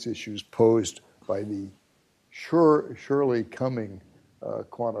all these issues posed by the surely coming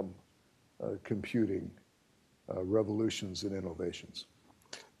quantum computing revolutions and innovations.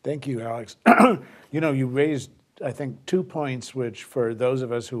 Thank you, Alex. You raised, I think, 2 points which, for those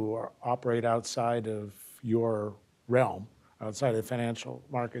of us who operate outside of your realm, outside of the financial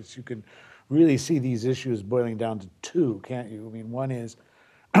markets, you can really see these issues boiling down to 2, can't you? I mean, one is,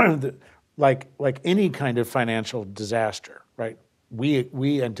 like any kind of financial disaster, right?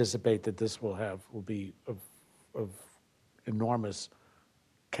 We anticipate that this will be of enormous,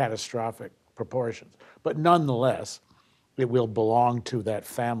 catastrophic proportions. But nonetheless, it will belong to that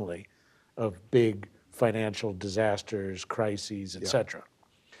family of big financial disasters, crises, et cetera.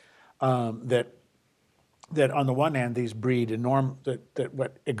 That on the one hand, these breed that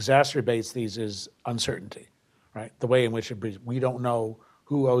what exacerbates these is uncertainty, right? The way in which it breeds. We don't know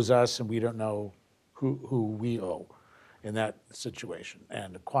who owes us and we don't know who we owe in that situation.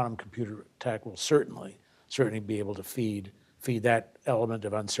 And a quantum computer attack will certainly be able to feed that element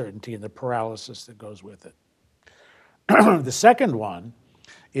of uncertainty and the paralysis that goes with it. The second one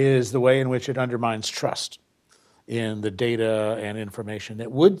is the way in which it undermines trust in the data and information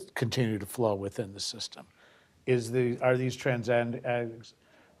that would continue to flow within the system. are these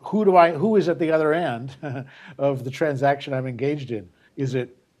who is at the other end of the transaction I'm engaged in? Is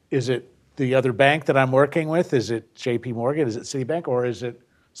it the other bank that I'm working with? Is it JP Morgan? Is it Citibank? Or is it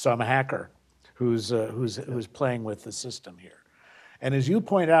some hacker who's playing with the system here? And as you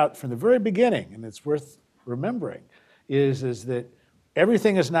point out from the very beginning, and it's worth remembering, is that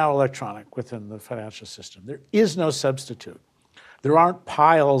everything is now electronic within the financial system. There is no substitute. There aren't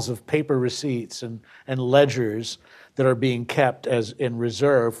piles of paper receipts and ledgers that are being kept as in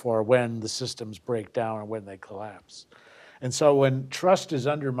reserve for when the systems break down or when they collapse. And so when trust is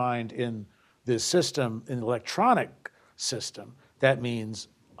undermined in the system, in the electronic system, that means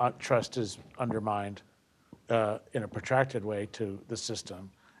trust is undermined in a protracted way to the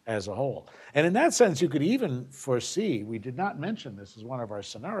system as a whole. And in that sense, you could even foresee, we did not mention this as one of our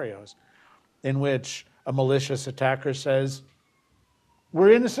scenarios, in which a malicious attacker says,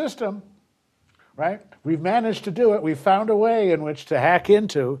 we're in the system, right? We've managed to do it. We've found a way in which to hack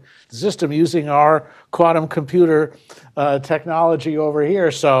into the system using our quantum computer technology over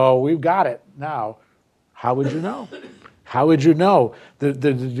here, so we've got it now. How would you know? How would you know? The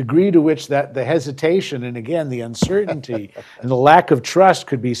degree to which that the hesitation and again the uncertainty and the lack of trust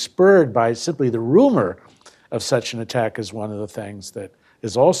could be spurred by simply the rumor of such an attack is one of the things that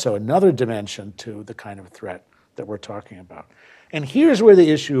is also another dimension to the kind of threat that we're talking about. And here's where the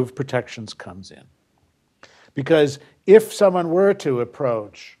issue of protections comes in. Because if someone were to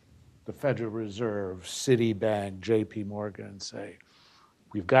approach the Federal Reserve, Citibank, JP Morgan and say,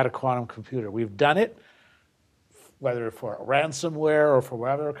 we've got a quantum computer, we've done it, whether for ransomware or for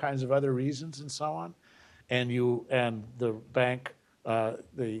whatever kinds of other reasons and so on, and the bank,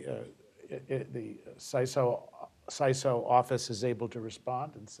 the CISO office is able to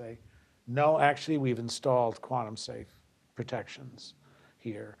respond and say, no, actually we've installed quantum safe protections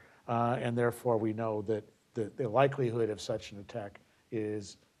here, and therefore we know that the likelihood of such an attack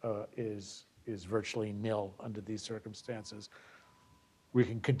is virtually nil under these circumstances. We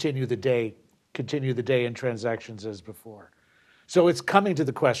can continue the day in transactions as before. So it's coming to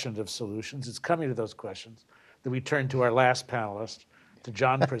the question of solutions. It's coming to those questions that we turn to our last panelist, to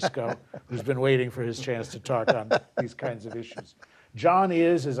John Prisco, who's been waiting for his chance to talk on these kinds of issues. John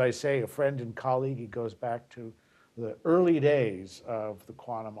is, as I say, a friend and colleague. He goes back to the early days of the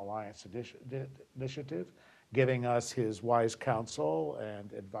Quantum Alliance Initiative, giving us his wise counsel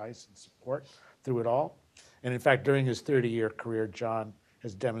and advice and support through it all. And in fact, during his 30-year career, John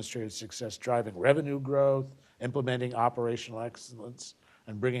has demonstrated success driving revenue growth, implementing operational excellence,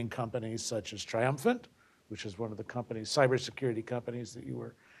 and bringing companies such as Triumphant, which is one of the companies, cybersecurity companies that you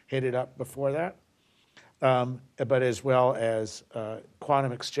were headed up before that, but as well as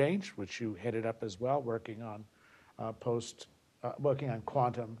Quantum Exchange, which you headed up as well, working on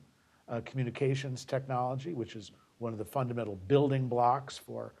quantum communications technology, which is one of the fundamental building blocks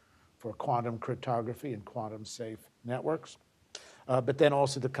for quantum cryptography and quantum safe networks. But then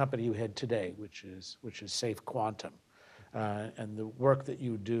also the company you head today, which is Safe Quantum, and the work that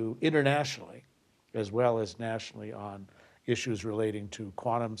you do internationally, as well as nationally on issues relating to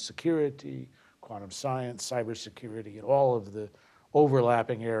quantum security, quantum science, cybersecurity, and all of the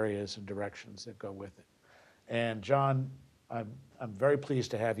overlapping areas and directions that go with it. And John, I'm very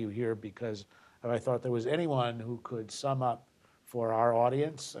pleased to have you here because if I thought there was anyone who could sum up for our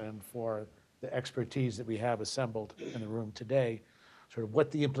audience and for the expertise that we have assembled in the room today, sort of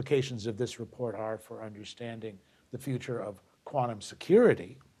what the implications of this report are for understanding the future of quantum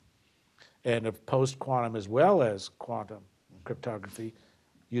security and of post-quantum as well as quantum cryptography,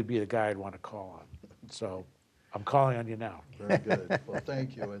 you'd be the guy I'd want to call on. So I'm calling on you now. Very good. Well,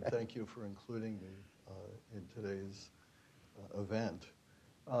 thank you, and thank you for including me in today's event.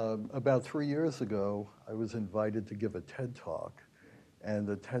 About 3 years ago, I was invited to give a TED Talk, and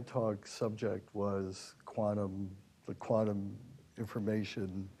the TED Talk subject was the quantum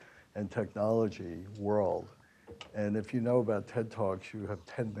information and technology world. And if you know about TED Talks, you have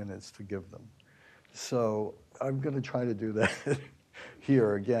 10 minutes to give them. So I'm going to try to do that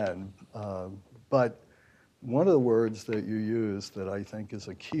here again. But one of the words that you use that I think is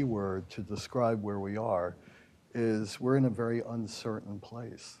a key word to describe where we are is we're in a very uncertain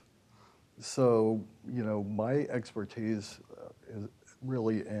place. So, my expertise is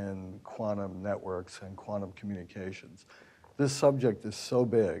really in quantum networks and quantum communications. This subject is so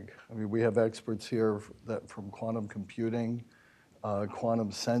big. I mean, we have experts here from quantum computing,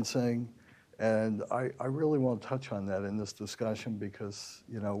 quantum sensing, and I really won't touch on that in this discussion because,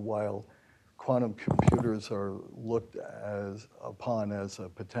 while quantum computers are looked upon as a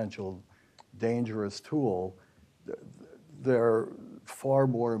potential dangerous tool, they're far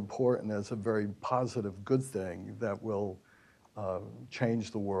more important as a very positive, good thing that will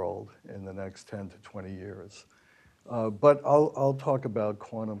change the world in the next 10 to 20 years. But I'll talk about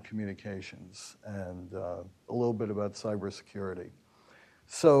quantum communications and a little bit about cybersecurity.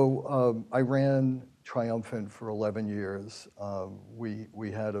 So I ran Triumphant for 11 years.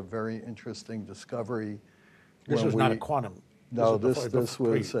 We had a very interesting discovery. This was not a quantum. No, this this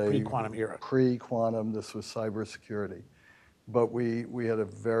was a pre-quantum era. Pre-quantum, this was cybersecurity. But we had a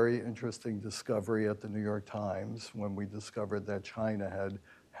very interesting discovery at the New York Times when we discovered that China had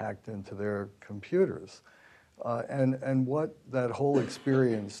hacked into their computers. And what that whole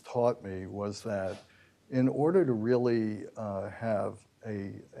experience taught me was that in order to really have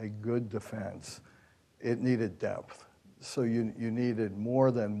a good defense, it needed depth. So you needed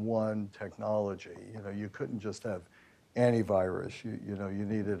more than one technology. You couldn't just have antivirus. You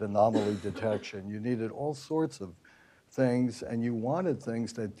needed anomaly detection. You needed all sorts of things, and you wanted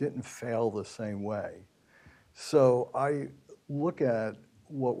things that didn't fail the same way. So I look at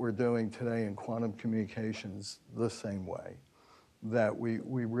what we're doing today in quantum communications the same way, that we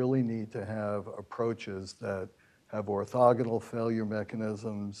really need to have approaches that have orthogonal failure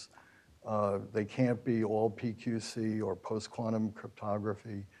mechanisms. They can't be all PQC or post-quantum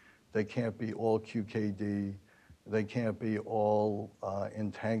cryptography. They can't be all QKD. They can't be all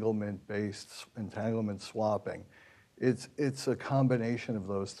entanglement-based, entanglement swapping. It's a combination of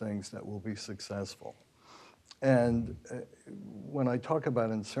those things that will be successful. And when I talk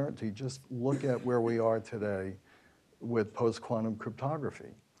about uncertainty, just look at where we are today with post-quantum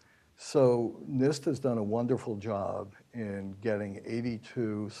cryptography. So NIST has done a wonderful job in getting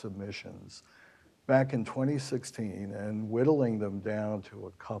 82 submissions back in 2016 and whittling them down to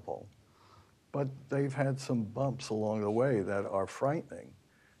a couple. But they've had some bumps along the way that are frightening.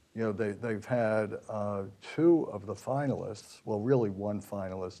 They've had two of the finalists, well, really one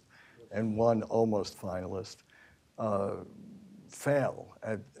finalist and one almost finalist, fail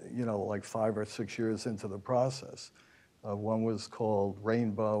at, like 5 or 6 years into the process. One was called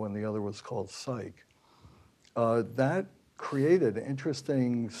Rainbow and the other was called Psych. That created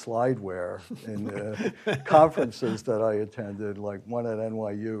interesting slideware in conferences that I attended, like one at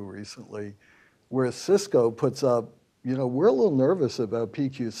NYU recently, where Cisco puts up, we're a little nervous about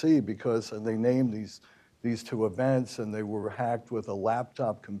PQC because they named these two events and they were hacked with a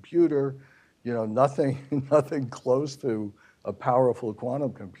laptop computer, nothing close to a powerful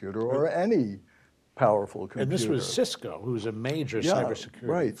quantum computer or any powerful computer. And this was Cisco, who's a major cybersecurity.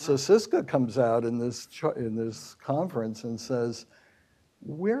 Right. So Cisco comes out in this conference and says,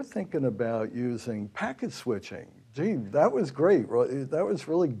 we're thinking about using packet switching. Gee, that was great. That was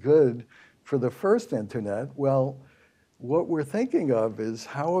really good for the first internet. Well, what we're thinking of is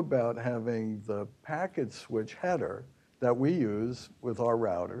how about having the packet switch header that we use with our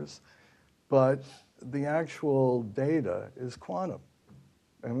routers, but the actual data is quantum.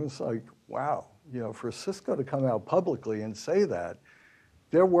 And it's like, wow, for Cisco to come out publicly and say that,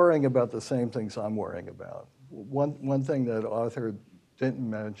 they're worrying about the same things I'm worrying about. One thing that Arthur didn't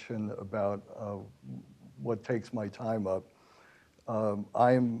mention about what takes my time up,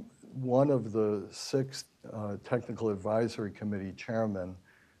 I'm one of the 6 Technical Advisory Committee chairmen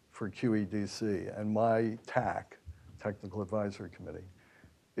for QEDC, and my TAC, Technical Advisory Committee,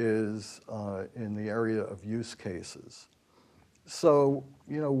 is in the area of use cases. So,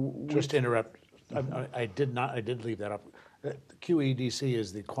 Just to interrupt, I did leave that up. QEDC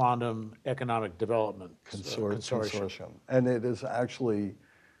is the Quantum Economic Development Consortium. And it is actually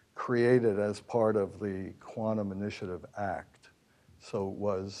created as part of the Quantum Initiative Act. So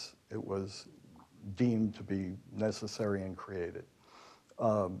it was deemed to be necessary and created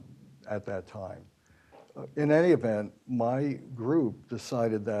at that time. In any event, my group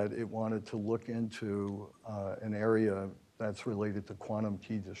decided that it wanted to look into an area that's related to quantum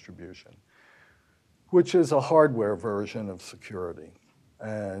key distribution, which is a hardware version of security,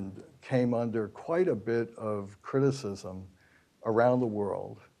 and came under quite a bit of criticism around the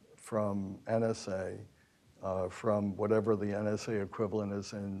world from NSA, from whatever the NSA equivalent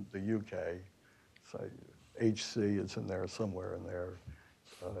is in the UK. So HC is in there somewhere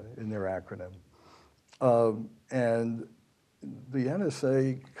in their acronym. And the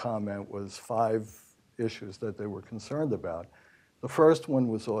NSA comment was 5 issues that they were concerned about. The first one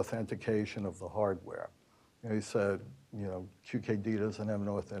was authentication of the hardware. He said, QKD doesn't have an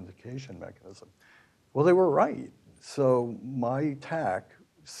authentication mechanism. Well, they were right. So my TAC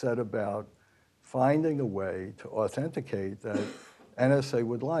set about finding a way to authenticate that NSA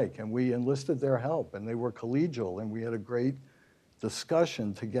would like, and we enlisted their help, and they were collegial, and we had a great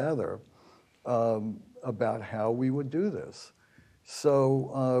discussion together about how we would do this.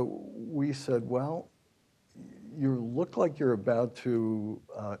 So we said, well, you look like you're about to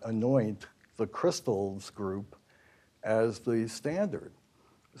anoint the crystals group as the standard.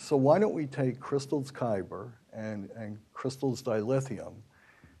 So why don't we take crystals Kyber and crystals dilithium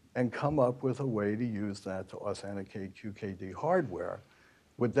and come up with a way to use that to authenticate QKD hardware?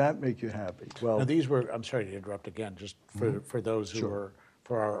 Would that make you happy? Now Well, these were, I'm sorry to interrupt again, just for those who Sure.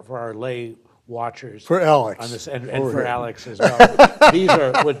 are, for our lay watchers. For Alex. On this, and Over for here. Alex as well. These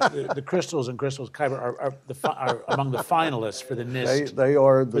are, what, the crystals and crystals Kyber are among the finalists for the NIST. they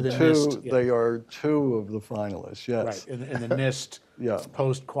are for the the two. NIST, yeah. They are two of the finalists. Yes. Right, in the NIST Yeah.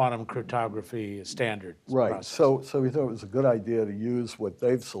 post-quantum cryptography standard Right. process. So we thought it was a good idea to use what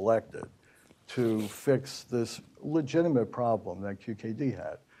they've selected to fix this legitimate problem that QKD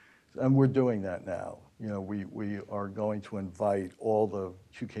had. And we're doing that now. You know, we are going to invite all the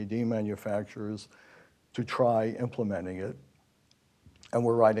QKD manufacturers to try implementing it. And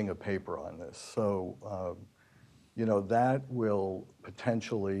we're writing a paper on this. So, you know, that will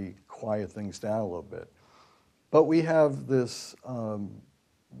potentially quiet things down a little bit. But we have this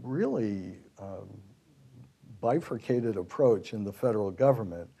really bifurcated approach in the federal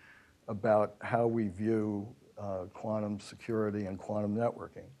government about how we view quantum security and quantum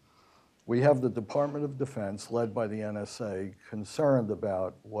networking. We have the Department of Defense, led by the NSA, concerned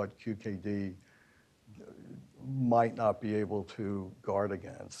about what QKD might not be able to guard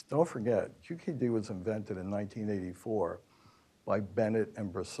against. Don't forget, QKD was invented in 1984 by Bennett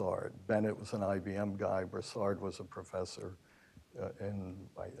and Broussard. Bennett was an IBM guy, Broussard was a professor in,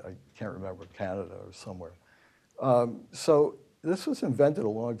 I can't remember, Canada or somewhere. So this was invented a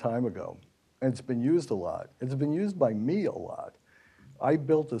long time ago, and it's been used a lot. It's been used by me a lot. I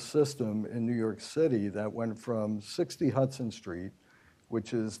built a system in New York City that went from 60 Hudson Street,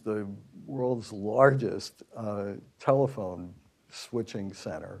 which is the world's largest telephone switching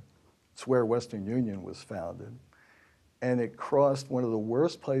center. It's where Western Union was founded. And it crossed one of the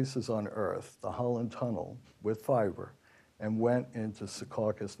worst places on earth, the Holland Tunnel, with fiber, and went into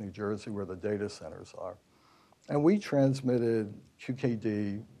Secaucus, New Jersey, where the data centers are. And we transmitted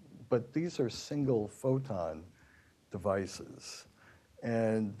QKD, but these are single photon devices.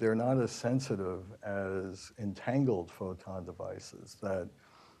 And they're not as sensitive as entangled photon devices that,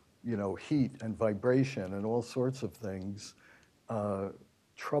 you know, heat and vibration and all sorts of things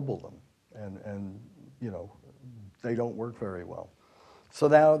trouble them. And, you know, they don't work very well. So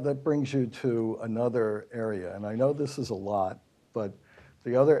now that brings you to another area. And I know this is a lot, but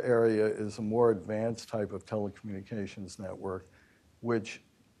the other area is a more advanced type of telecommunications network, which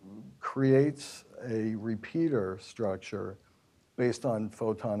creates a repeater structure based on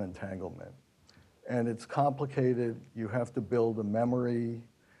photon entanglement. And it's complicated. You have to build a memory.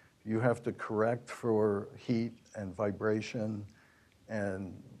 You have to correct for heat and vibration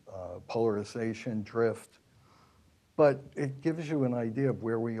and polarization, drift. But it gives you an idea of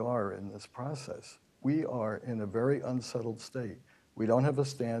where we are in this process. We are in a very unsettled state. We don't have a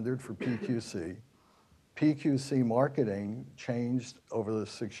standard for PQC. PQC marketing changed over the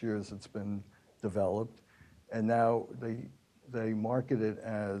 6 years it's been developed, and now they market it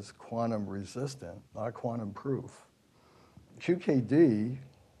as quantum resistant, not quantum proof. QKD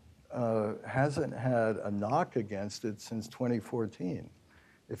hasn't had a knock against it since 2014.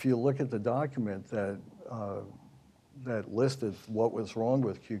 If you look at the document that listed what was wrong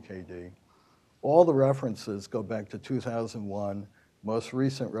with QKD, all the references go back to 2001, most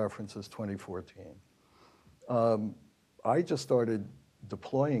recent reference is 2014. I just started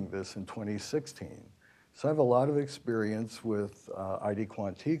deploying this in 2016. So I have a lot of experience with ID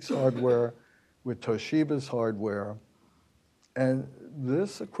Quantique's hardware, with Toshiba's hardware, and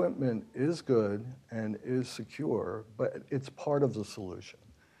this equipment is good and is secure, but it's part of the solution.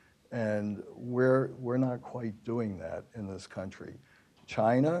 And we're not quite doing that in this country.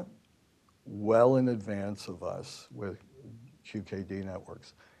 China, well in advance of us with QKD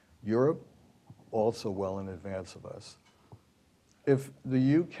networks. Europe, also well in advance of us. If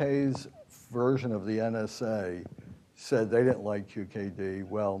the UK's version of the NSA said they didn't like QKD,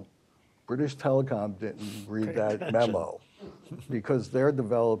 well, British Telecom didn't read that memo because they're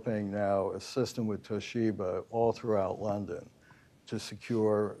developing now a system with Toshiba all throughout London to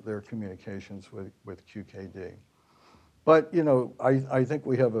secure their communications with QKD. But, you know, I think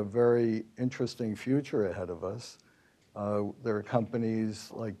we have a very interesting future ahead of us. There are companies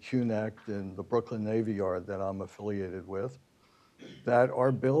like QNect and the Brooklyn Navy Yard that I'm affiliated with that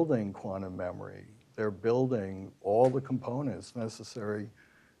are building quantum memory. They're building all the components necessary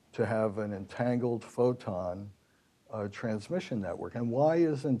to have an entangled photon transmission network. And why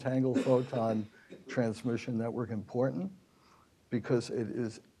is entangled photon transmission network important? because it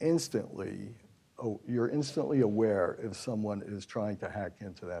is instantly, you're instantly aware if someone is trying to hack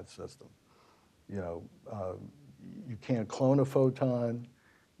into that system. You can't clone a photon,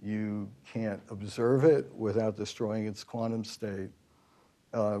 you can't observe it without destroying its quantum state.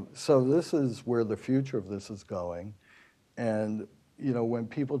 So this is where the future of this is going. And when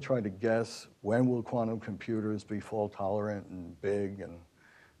people try to guess when will quantum computers be fault tolerant and big, and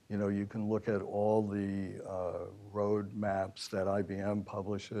you can look at all the road maps that IBM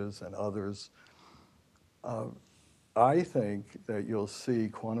publishes and others. I think that you'll see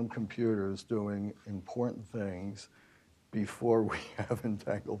quantum computers doing important things before we have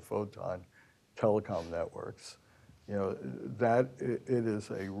entangled photon telecom networks. That it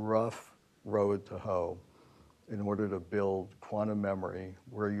is a rough road to hoe in order to build quantum memory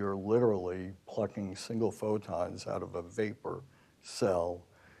where you're literally plucking single photons out of a vapor cell,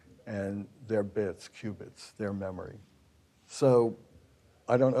 and they're bits, qubits, their memory. So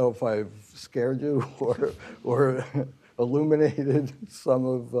I don't know if I've scared you or illuminated some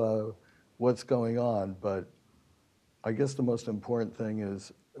of what's going on, but I guess the most important thing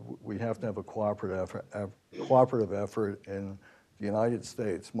is we have to have a cooperative effort in the United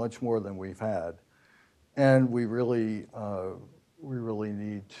States, much more than we've had. And we really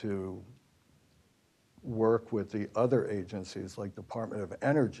need to work with the other agencies like Department of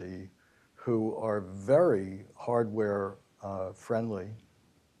Energy, who are very hardware friendly.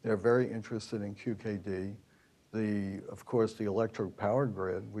 They're very interested in QKD. Of course, the electric power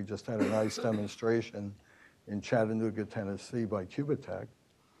grid, we just had a nice demonstration in Chattanooga, Tennessee by Qubitekk.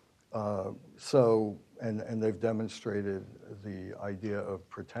 And they've demonstrated the idea of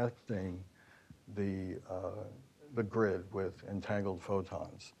protecting the grid with entangled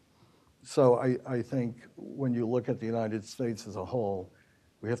photons. So I think when you look at the United States as a whole,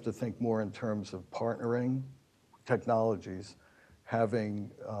 we have to think more in terms of partnering technologies,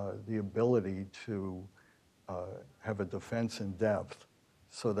 having the ability to have a defense in depth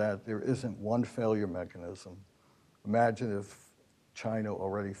so that there isn't one failure mechanism. Imagine if China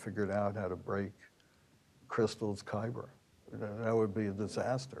already figured out how to break Crystal's Kyber. That would be a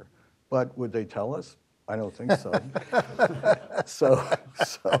disaster. But would they tell us? I don't think so.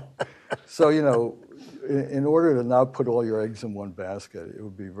 So in order to not put all your eggs in one basket, it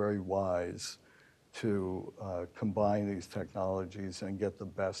would be very wise to combine these technologies and get the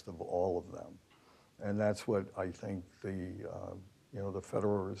best of all of them. And that's what I think the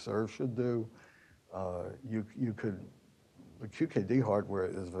Federal Reserve should do. The QKD hardware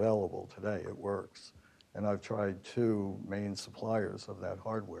is available today, it works. And I've tried 2 main suppliers of that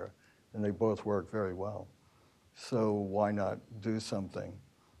hardware, and they both work very well. So why not do something?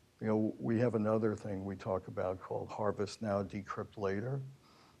 We have another thing we talk about called harvest now, decrypt later,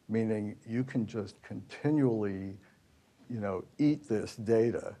 meaning you can just continually, eat this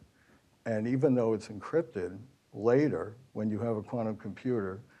data. And even though it's encrypted, later, when you have a quantum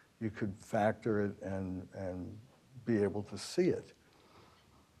computer, you could factor it and be able to see it.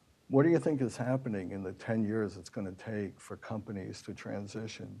 What do you think is happening in the 10 years it's going to take for companies to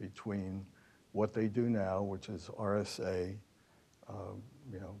transition between what they do now, which is RSA,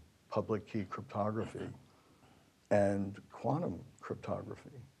 public key cryptography, and quantum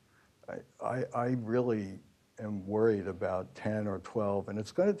cryptography? I really am worried about 10 or 12, and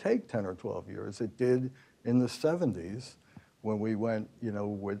it's going to take 10 or 12 years. It did in the 70s when we went,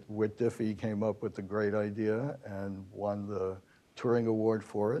 Whit Diffie came up with the great idea and won the Turing Award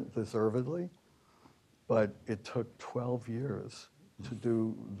for it, deservedly. But it took 12 years to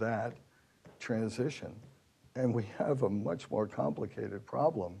do that transition. And we have a much more complicated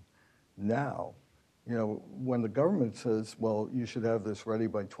problem now. When the government says, well, you should have this ready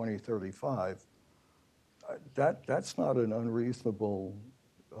by 2035, that's not an unreasonable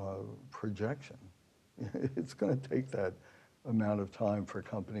projection. It's going to take that amount of time for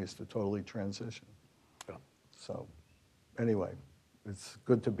companies to totally transition. Yeah. So anyway, it's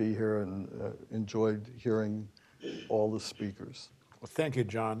good to be here and enjoyed hearing all the speakers. Well, thank you,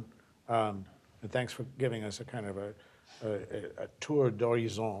 John. And thanks for giving us a kind of a tour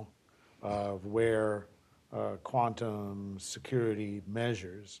d'horizon of where quantum security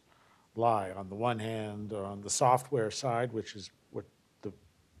measures lie. On the one hand, on the software side, which is what the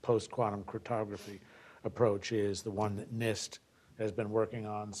post-quantum cryptography approach is, the one that NIST has been working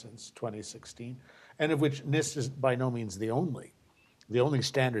on since 2016, and of which NIST is by no means the only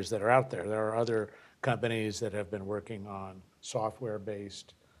standards that are out there. There are other companies that have been working on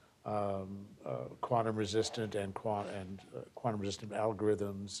software-based quantum-resistant and quantum-resistant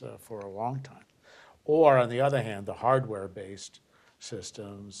algorithms for a long time. Or on the other hand, the hardware-based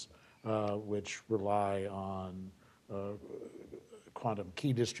systems which rely on quantum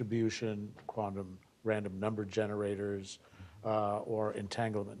key distribution, quantum random number generators, or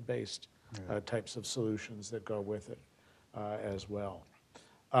entanglement-based types of solutions that go with it as well.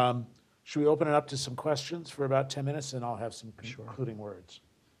 Should we open it up to some questions for about 10 minutes, and I'll have some concluding words.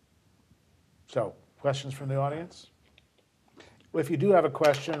 So, questions from the audience? Well, if you do have a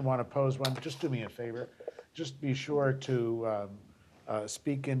question and want to pose one, just do me a favor. Just be sure to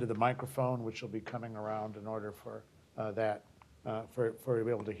speak into the microphone, which will be coming around in order for for you to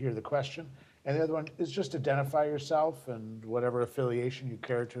be able to hear the question. And the other one is just identify yourself and whatever affiliation you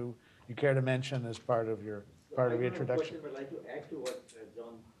care to mention as part of your introduction. I would like to add to what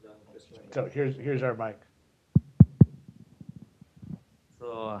John Prisco. So here's our mic.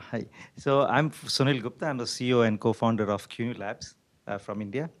 So hi. So I'm Sunil Gupta. I'm the CEO and co-founder of QNU Labs from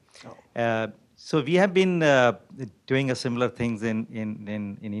India. So we have been doing a similar things in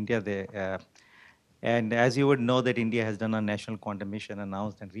India. There, and as you would know, that India has done a national quantum mission,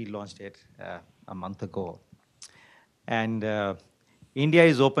 announced and relaunched it a month ago. And India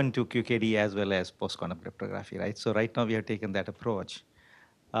is open to QKD as well as post-quantum cryptography, right? So right now we have taken that approach.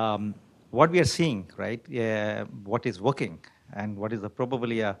 What we are seeing, right, what is working and what is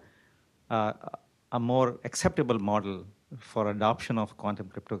probably a more acceptable model for adoption of quantum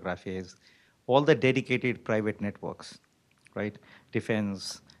cryptography is all the dedicated private networks, right?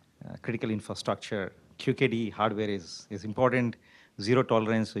 Defense, critical infrastructure, QKD hardware is important, zero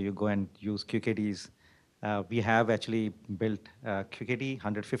tolerance, so you go and use QKDs. We have actually built QKD,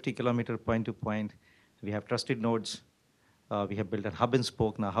 150 kilometer point to point. We have trusted nodes. We have built a hub and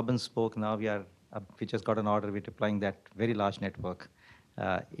spoke. Now we just got an order, we're deploying that very large network.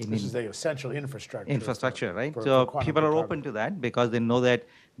 This is the essential infrastructure. Infrastructure, right? So people are open to that because they know that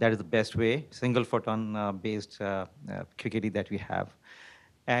that is the best way, single photon based QKD that we have.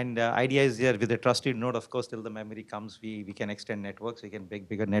 And idea is here with the trusted node, of course, till the memory comes, we can extend networks, we can make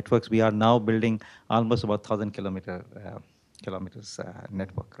bigger networks. We are now building almost about 1,000 kilometers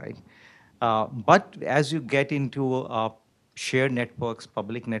network, right? But as you get into shared networks,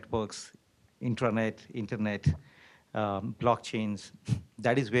 public networks, intranet, internet, blockchains,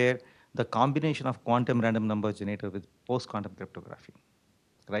 that is where the combination of quantum random number generator with post-quantum cryptography,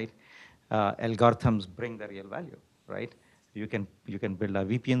 right? Algorithms bring the real value, right? You can build a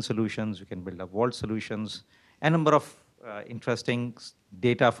VPN solutions, you can build a vault solutions, a number of interesting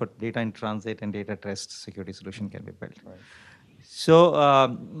data in transit and data at rest security solution can be built. Right. So,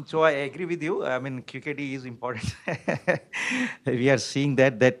 so I agree with you. I mean, QKD is important. We are seeing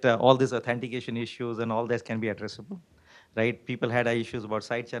that all these authentication issues and all that can be addressable, right? People had issues about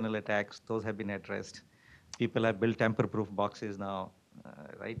side channel attacks; those have been addressed. People have built tamper-proof boxes now,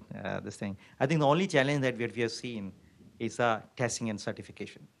 right? This thing. I think the only challenge that we have seen is testing and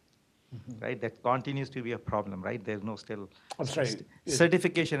certification, right? That continues to be a problem, right? There's no still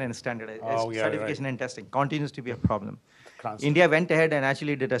certification and certification and testing continues to be a problem. Constant. India went ahead and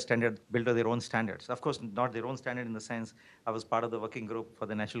actually did a standard, built their own standards. Of course, not their own standard in the sense I was part of the working group for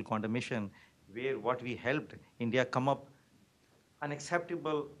the National Quantum Mission, where what we helped India come up an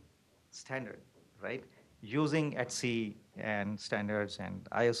acceptable standard, right? Using ETSI and standards and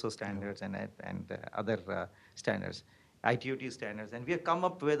ISO standards and other standards. ITUT standards, and we have come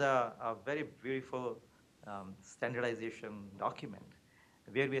up with a very beautiful standardization document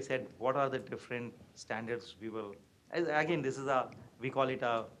where we said what are the different standards we will, again this is we call it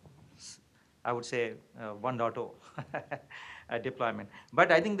I would say 1.0 deployment.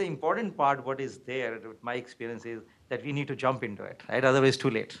 But I think the important part what is there, my experience is that we need to jump into it, right? Otherwise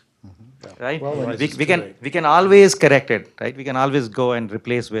too late. Mm-hmm. Right? Well, we can always correct it, right? We can always go and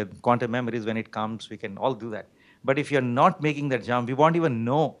replace with quantum memories when it comes, we can all do that. But if you're not making that jump, we won't even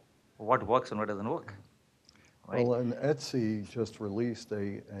know what works and what doesn't work. Right? Well, and ETSI just released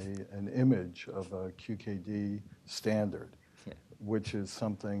an image of a QKD standard, which is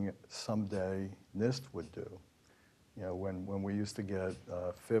something someday NIST would do. You know, when we used to get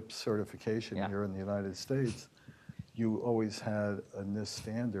FIPS certification here in the United States, you always had a NIST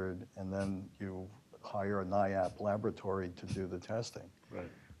standard, and then you hire a NIAP laboratory to do the testing. Right.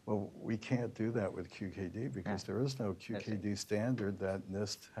 Well, we can't do that with QKD because there is no QKD standard that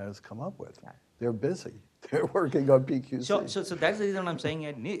NIST has come up with. They're busy. They're working on PQC. So that's the reason I'm saying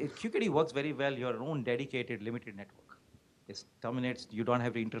QKD works very well, your own dedicated limited network. It terminates, you don't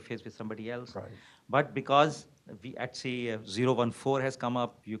have to interface with somebody else. Right. But because we actually 014 has come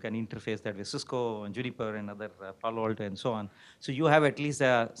up, you can interface that with Cisco and Juniper and other Palo Alto and so on. So you have at least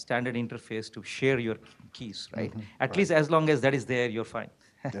a standard interface to share your keys, right? Mm-hmm. At least as long as that is there, you're fine.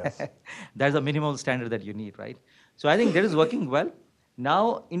 Yes. That's a minimal standard that you need, right? So I think that is working well.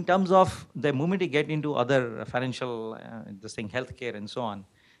 Now, in terms of the moment you get into other financial, this thing, healthcare and so on,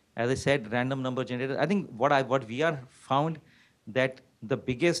 as I said, random number generator. I think what we are found that the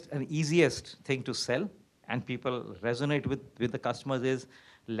biggest and easiest thing to sell and people resonate with the customers is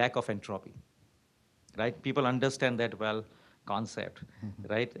lack of entropy, right? People understand that well concept,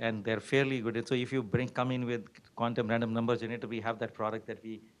 right? And they're fairly good. So if you come in with quantum random number generator, we have that product that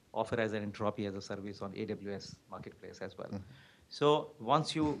we offer as an entropy as a service on AWS marketplace as well. So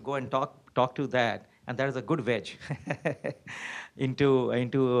once you go and talk to that, and that is a good wedge into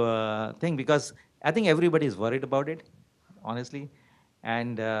thing, because I think everybody is worried about it, honestly.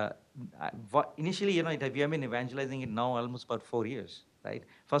 And initially, we have been evangelizing it now almost about 4 years, right?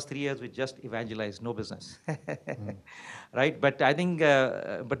 First 3 years we just evangelized, no business, right? But I think,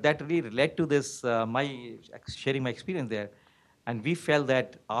 but that really led to this, sharing my experience there. And we felt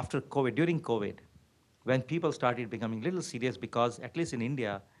that after COVID, during COVID, when people started becoming a little serious, because at least in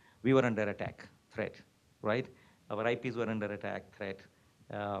India, we were under attack, threat, right? Our IPs were under attack, threat.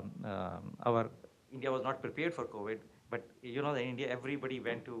 India was not prepared for COVID, but in India, everybody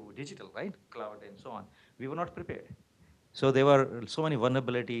went to digital, right? Cloud and so on. We were not prepared. So there were so many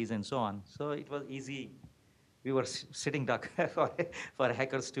vulnerabilities and so on. So it was easy. We were sitting duck for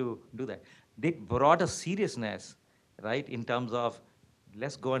hackers to do that. They brought a seriousness, right, in terms of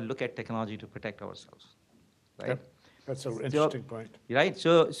let's go and look at technology to protect ourselves, right? Yep. That's an interesting point. Right.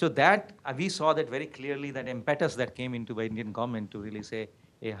 So that we saw that very clearly, that impetus that came into the Indian government to really say,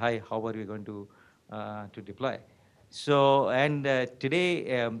 hey, hi, how are we going to deploy? So, and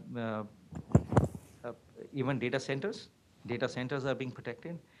today, even data centers are being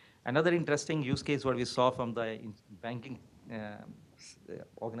protected. Another interesting use case what we saw from the banking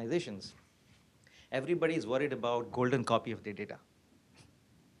organizations, everybody is worried about golden copy of their data,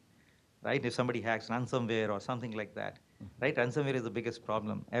 right? If somebody hacks ransomware or something like that, right? Ransomware is the biggest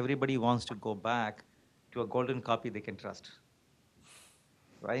problem. Everybody wants to go back to a golden copy they can trust,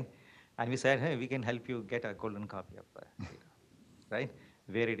 right? And we said, hey, we can help you get a golden copy of the data, right?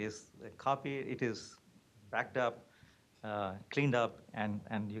 Where it is copied, it is backed up, cleaned up,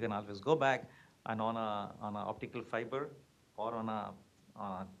 and you can always go back, and on a optical fiber or on a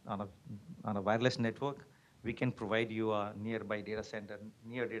wireless network, we can provide you a nearby data center,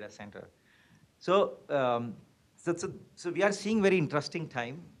 near data center. So, so we are seeing very interesting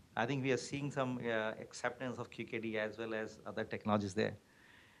time. I think we are seeing some acceptance of QKD as well as other technologies there.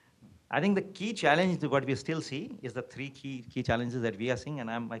 I think the key challenge, what we still see, is the three key challenges that we are seeing.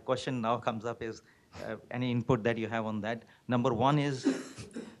 And my question now comes up is, any input that you have on that? Number one is,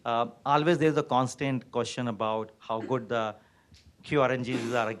 always there's a constant question about how good the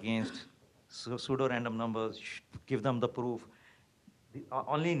QRNGs are against pseudo-random numbers. Give them the proof.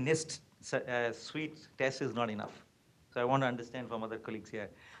 Only NIST suite test is not enough. So I want to understand from other colleagues here,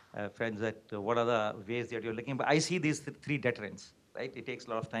 friends, that what are the ways that you're looking. But I see these three deterrents, right? It takes a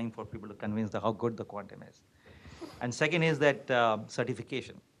lot of time for people to convince how good the quantum is. And second is that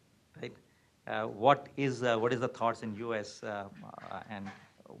certification, right? What is the thoughts in US and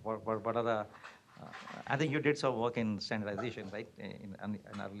what are the, I think you did some work in standardization, right, in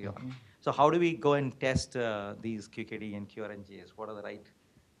early on. So how do we go and test these QKD and QRNGs? What are the right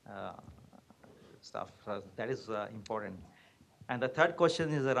stuff? So that is important. And the third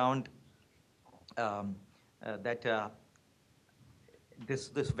question is around that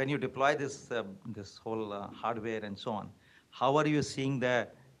this when you deploy this this whole hardware and so on, how are you seeing the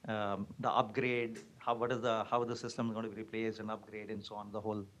upgrade? How the system is going to be replaced and upgrade and so on, the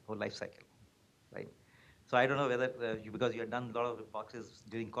whole life cycle, right? So I don't know whether because you have done a lot of boxes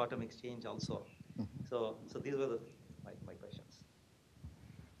during quantum exchange also. So these were my questions.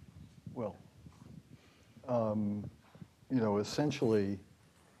 Well, essentially,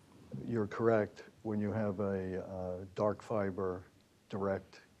 you're correct. When you have a dark fiber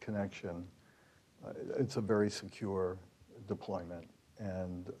direct connection, it's a very secure deployment.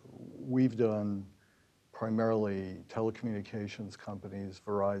 And we've done primarily telecommunications companies,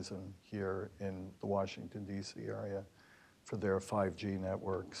 Verizon here in the Washington, D.C. area, for their 5G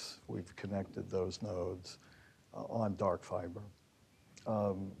networks. We've connected those nodes on dark fiber.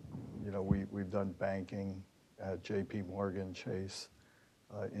 We've done banking at J.P. Morgan Chase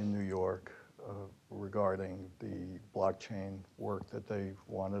in New York regarding the blockchain work that they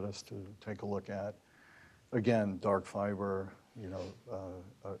wanted us to take a look at. Again, dark fiber,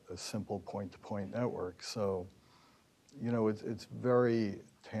 a simple point-to-point network. So, it's very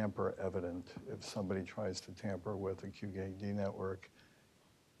tamper evident if somebody tries to tamper with a QKD network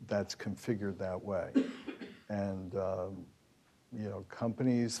that's configured that way. And,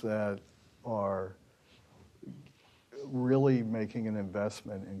 companies that are really making an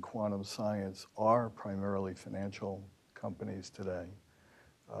investment in quantum science are primarily financial companies today,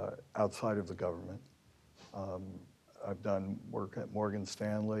 outside of the government. I've done work at Morgan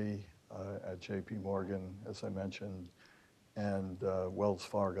Stanley, at JP Morgan, as I mentioned, and Wells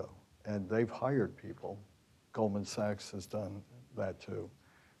Fargo. And they've hired people. Goldman Sachs has done that too.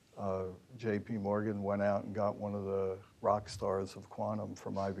 JP Morgan went out and got one of the rock stars of quantum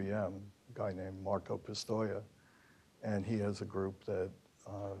from IBM, a guy named Marco Pistoia, and he has a group that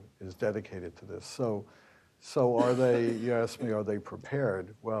is dedicated to this. So are they, you asked me, are they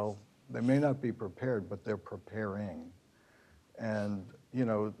prepared? Well, they may not be prepared, but they're preparing. And, you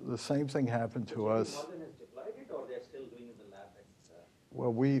know, the same thing happened to us. Morgan has deployed it, or they're still doing it in the lab?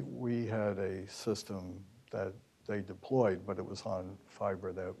 Well, we had a system that they deployed, but it was on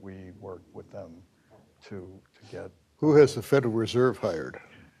fiber that we worked with them to get. Who has the Federal Reserve hired?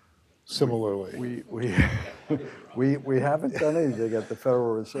 Similarly. We haven't done anything at the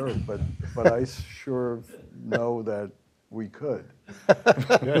Federal Reserve, but I sure know that we could.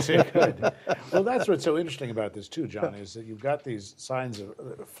 Yes, it could. Well, that's what's so interesting about this too, John, is that you've got these signs of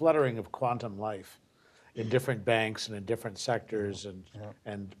fluttering of quantum life in different banks and in different sectors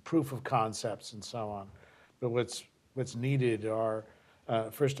and proof of concepts and so on. But what's needed are,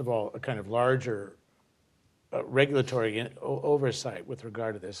 first of all, a kind of larger regulatory oversight with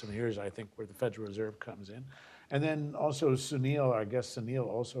regard to this. And here's, I think, where the Federal Reserve comes in. And then also Sunil, our guest Sunil,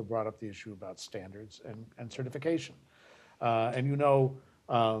 also brought up the issue about standards and certification. And you know,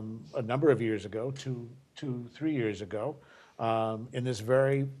 a number of years ago, 3 years ago, in this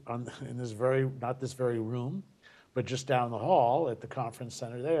very, not this very room, but just down the hall at the conference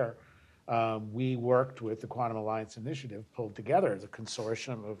center there, we worked with the Quantum Alliance Initiative, pulled together the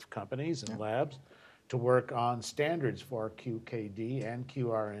consortium of companies and labs to work on standards for QKD and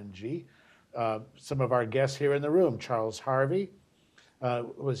QRNG. Some of our guests here in the room, Charles Harvey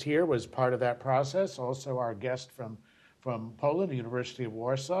was part of that process. Also our guest from Poland, University of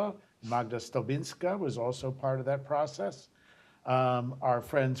Warsaw, Magda Stobinska, was also part of that process. Our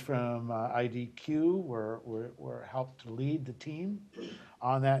friends from IDQ were helped to lead the team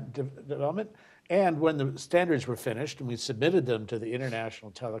on that development. And when the standards were finished and we submitted them to the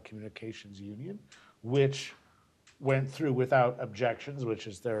International Telecommunications Union, which went through without objections, which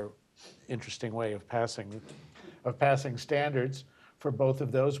is their interesting way of passing standards for both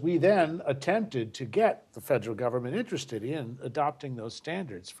of those, we then attempted to get the federal government interested in adopting those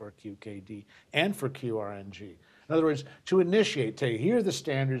standards for QKD and for QRNG. In other words, to initiate, here are the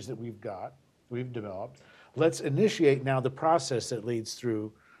standards that we've developed. Let's initiate now the process that leads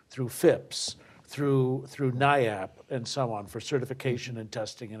through FIPS, through NIAP, and so on, for certification and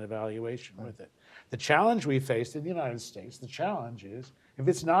testing and evaluation with it. The challenge we faced in the United States, the challenge is, if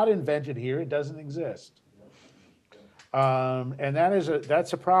it's not invented here, it doesn't exist. And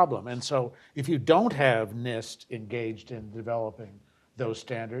that's a problem. And so if you don't have NIST engaged in developing those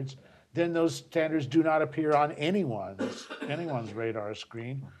standards, then those standards do not appear on anyone's radar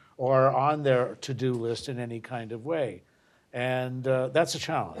screen or on their to-do list in any kind of way. And that's a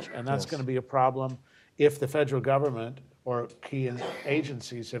challenge, and that's going to be a problem if the federal government or key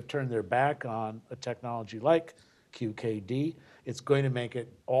agencies have turned their back on a technology like QKD. It's going to make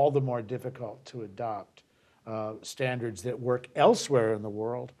it all the more difficult to adopt standards that work elsewhere in the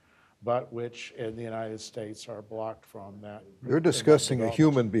world, but which in the United States are blocked from that. You're discussing a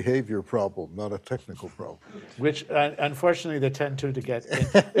human behavior problem, not a technical problem. Which, unfortunately, they tend to get,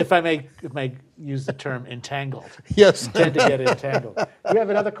 if I may use the term, entangled. Yes. Tend to get entangled. Do you have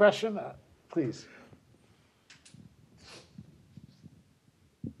another question? Please.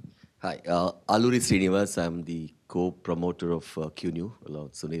 Hi, Alluri Srinivas. I'm the co-promoter of QNU, along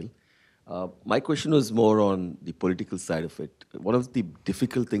with Sunil. My question was more on the political side of it. One of the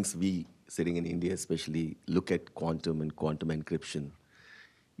difficult things we, sitting in India especially, look at quantum and quantum encryption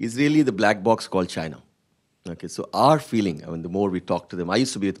is really the black box called China. Okay, so our feeling, I mean, the more we talk to them, I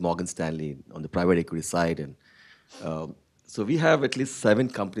used to be with Morgan Stanley on the private equity side, and so we have at least 7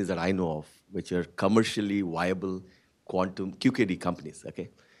 companies that I know of which are commercially viable quantum QKD companies, okay?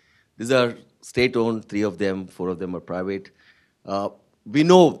 These are state-owned, 3 of them, 4 of them are private. We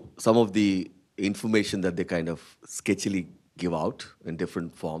know some of the information that they kind of sketchily give out in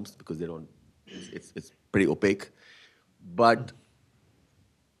different forms because they don't, it's pretty opaque. But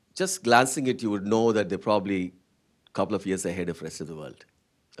just glancing at it, you would know that they're probably a couple of years ahead of the rest of the world.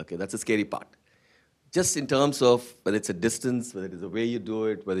 Okay, that's a scary part. Just in terms of whether it's a distance, whether it's the way you do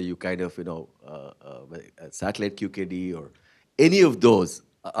it, whether you kind of, satellite QKD or any of those,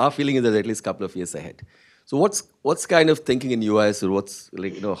 our feeling is that they're at least a couple of years ahead. So what's kind of thinking in US, or what's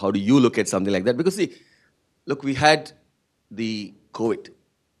like, how do you look at something like that? Because see, look, we had the COVID,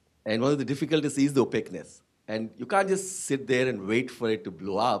 and one of the difficulties is the opaqueness. And you can't just sit there and wait for it to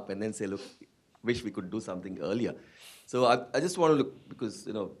blow up and then say, look, wish we could do something earlier. So I just want to look, because,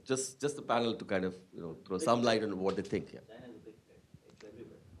 just the panel to kind of, throw some light on what they think here. China is a big threat. It's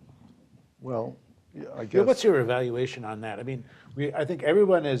everywhere. Well, yeah, I Yeah, guess. what's your evaluation on that? I mean, I think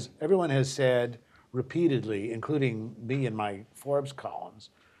everyone has said repeatedly, including me in my Forbes columns,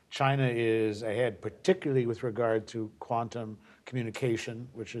 China is ahead, particularly with regard to quantum communication,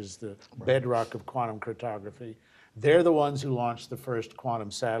 which is the bedrock of quantum cryptography. They're the ones who launched the first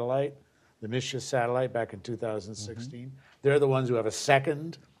quantum satellite, the Misha satellite, back in 2016. They're the ones who have a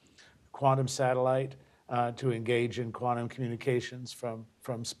second quantum satellite to engage in quantum communications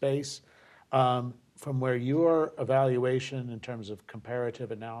from space. From where your evaluation in terms of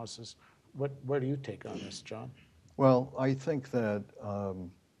comparative analysis, where do you take on this, John? Well, I think that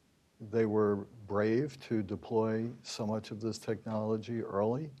they were brave to deploy so much of this technology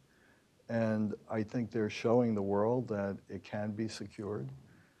early, and I think they're showing the world that it can be secured.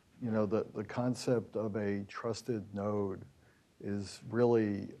 The concept of a trusted node is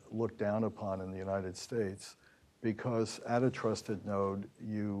really looked down upon in the United States, because at a trusted node,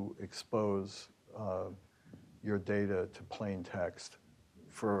 you expose your data to plain text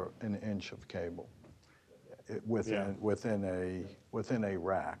for an inch of cable within a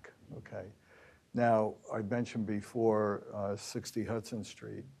rack. Okay. Now, I mentioned before 60 Hudson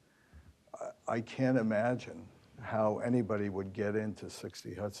Street. I can't imagine how anybody would get into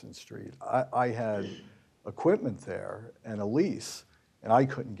 60 Hudson Street. I had equipment there and a lease, and I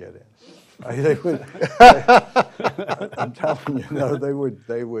couldn't get in. They would, I'm telling you,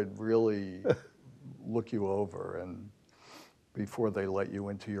 they would really look you over and before they let you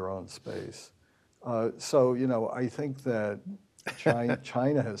into your own space. So, I think that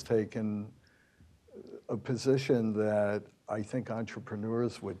China has taken a position that I think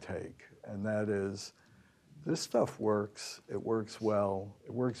entrepreneurs would take, and that is, this stuff works, it works well,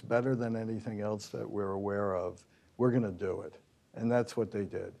 it works better than anything else that we're aware of. We're going to do it. And that's what they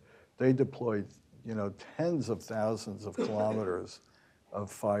did. They deployed, tens of thousands of kilometers of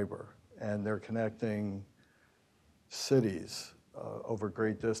fiber, and they're connecting cities over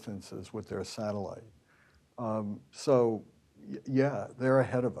great distances with their satellite. Yeah, they're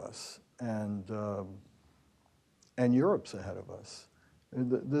ahead of us, and Europe's ahead of us.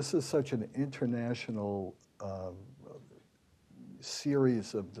 This is such an international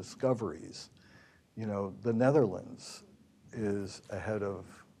series of discoveries. The Netherlands is ahead of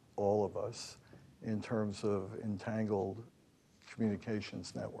all of us in terms of entangled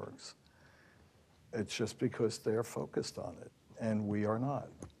communications networks. It's just because they're focused on it, and we are not.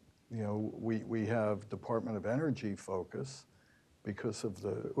 We have Department of Energy focus because of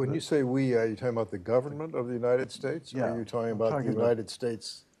the... When you say we, are you talking about the government of the United States? Yeah, Or are you talking I'm about talking the about- United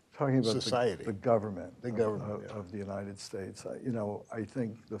States Talking about society? the government, The government, yeah. of the United States. I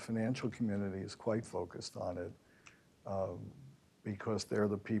think the financial community is quite focused on it because they're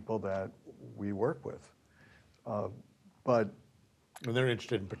the people that we work with. But And they're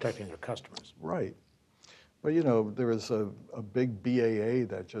interested in protecting their customers. right. But there was a big BAA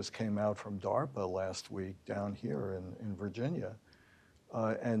that just came out from DARPA last week down here in Virginia.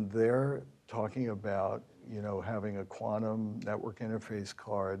 And they're talking about, having a quantum network interface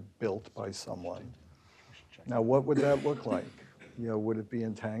card built by someone. Now, what would that look like? Would it be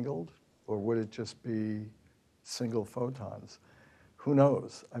entangled, or would it just be single photons? Who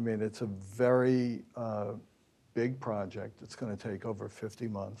knows? I mean, it's a very big project. It's going to take over 50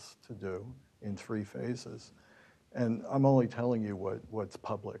 months to do in 3 phases. And I'm only telling you what's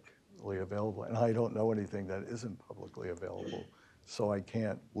publicly available. And I don't know anything that isn't publicly available, so I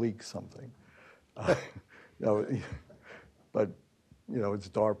can't leak something. But it's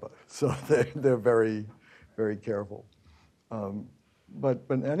DARPA, so they're very, very careful. But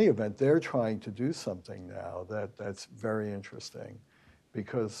in any event, they're trying to do something now that's very interesting,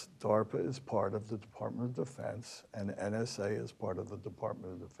 because DARPA is part of the Department of Defense and NSA is part of the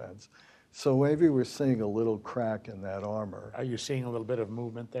Department of Defense. So maybe we're seeing a little crack in that armor. Are you seeing a little bit of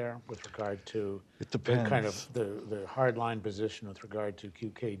movement there with regard to It the depends. kind of the hardline position with regard to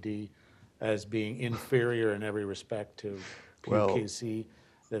QKD as being inferior in every respect to Well- QKC?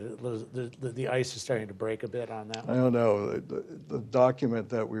 That the ice is starting to break a bit on that I one? don't know, the document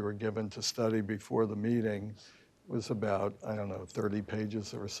that we were given to study before the meeting was about, 30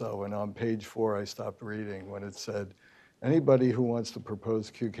 pages or so. And on page 4, I stopped reading when it said, anybody who wants to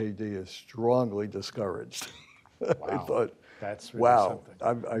propose QKD is strongly discouraged. I thought, That's really Wow,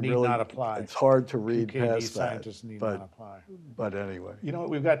 something. I Need really, not apply. it's hard to read QKD past that. scientists need not apply. But anyway. You know what,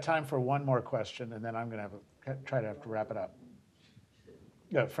 we've got time for one more question, and then I'm going to try to have to wrap it up.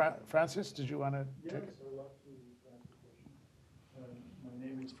 Yeah, Francis, did you want to Yes, take it? I'd love to ask a question. My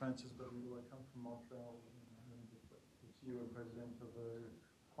name is Francis Bernardo. I come from Montreal. I'm the CEO and president of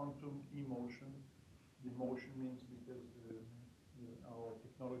Quantum eMotion. The motion means because our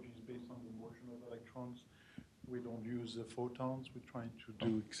technology is based on the motion of electrons. We don't use photons. We're trying to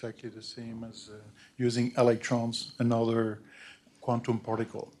do exactly the same as using electrons, another quantum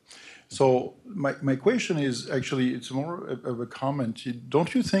particle. So my question is actually, it's more of a comment.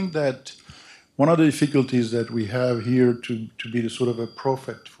 Don't you think that one of the difficulties that we have here to be the sort of a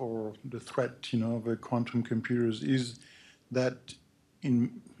prophet for the threat, of quantum computers is that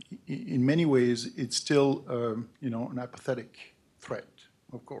in many ways it's still, an apathetic threat,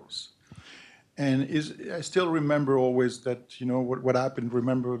 of course. And I still remember always that, what happened,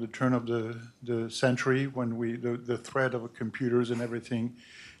 remember the turn of the century when the threat of computers and everything.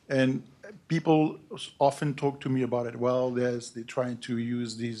 And people often talk to me about it. Well, they're trying to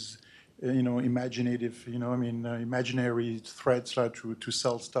use these, imaginative, imaginary threats to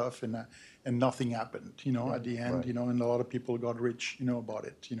sell stuff, and nothing happened, at the end, and a lot of people got rich, about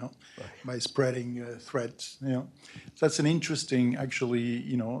it, by spreading threats, So that's an interesting, actually,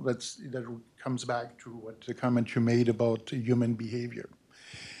 that comes back to what the comment you made about human behavior.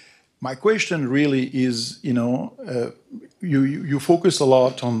 My question really is, you focus a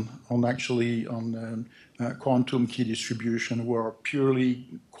lot on quantum key distribution, where are purely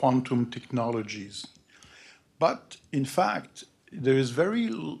quantum technologies. But in fact, there is very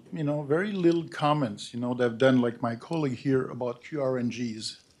little comments, they've done, like my colleague here, about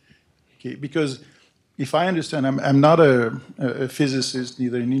QRNGs. Okay, because if I understand, I'm not a physicist,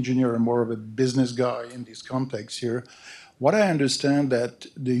 neither an engineer, I'm more of a business guy in this context here. What I understand that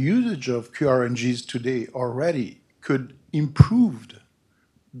the usage of QRNGs today already could improve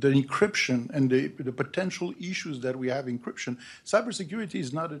the encryption and the potential issues that we have in encryption. Cybersecurity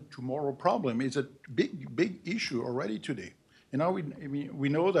is not a tomorrow problem. It's a big issue already today. We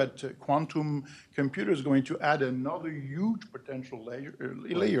know that quantum computer is going to add another huge potential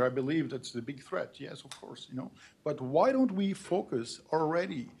layer. I believe that's the big threat. Yes, of course, But why don't we focus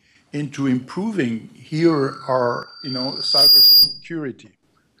already into improving here our, cybersecurity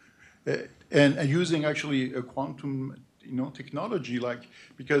and using actually a quantum, technology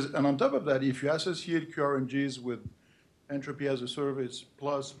and on top of that, if you associate QRNGs with entropy as a service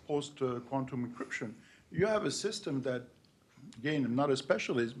plus post-quantum encryption, you have a system that, again, I'm not a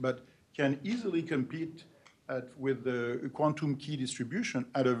specialist, but can easily compete with the quantum key distribution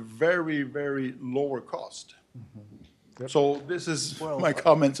at a very, very lower cost. Mm-hmm. Yep. So this is my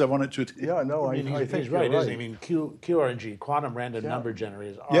comments I wanted to. Yeah, no, I think he's right, isn't he? QRNG, quantum random number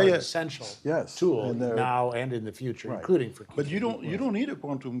generators, are an essential tool now and in the future, including for. But you don't need a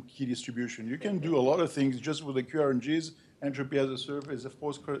quantum key distribution. You can do a lot of things just with the QRNGs, entropy as a service,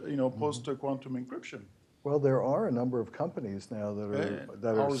 post quantum encryption. Well, there are a number of companies now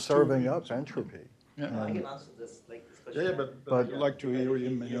that are serving up entropy. Yeah. I can answer this question. Yeah, but I'd like to hear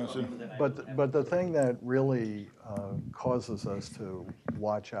him. But the thing that really causes us to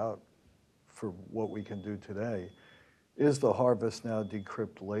watch out for what we can do today is the harvest now,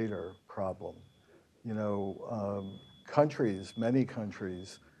 decrypt later problem. Many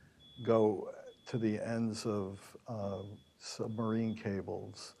countries go to the ends of submarine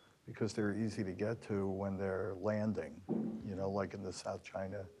cables because they're easy to get to when they're landing, like in the South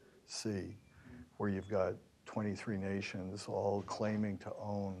China Sea, where you've got 23 nations all claiming to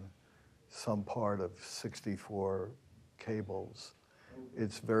own some part of 64 cables.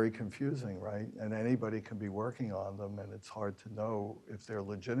 It's very confusing, right? And anybody can be working on them, and it's hard to know if they're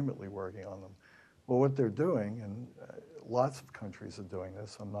legitimately working on them. Well, what they're doing, and lots of countries are doing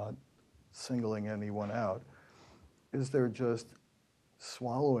this, I'm not singling anyone out, is they're just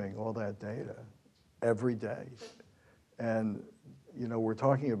swallowing all that data every day. And, we're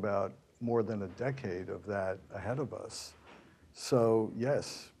talking about more than a decade of that ahead of us. So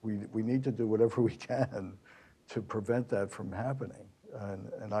yes, we need to do whatever we can to prevent that from happening.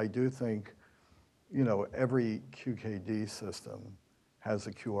 And I do think, every QKD system has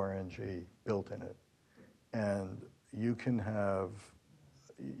a QRNG built in it. And you can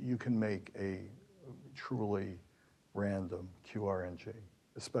make a truly random QRNG,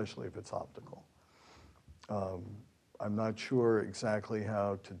 especially if it's optical. I'm not sure exactly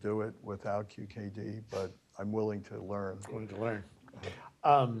how to do it without QKD, but I'm willing to learn.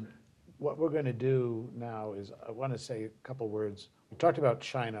 What we're going to do now is I want to say a couple words. We talked about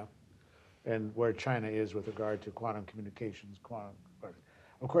China and where China is with regard to quantum communications,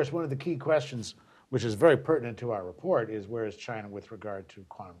 Of course, one of the key questions, which is very pertinent to our report, is where is China with regard to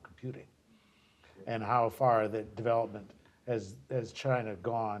quantum computing? And how far the development has China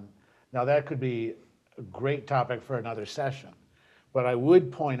gone? Now, that could be a great topic for another session, but I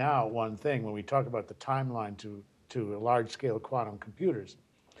would point out one thing when we talk about the timeline to large-scale quantum computers,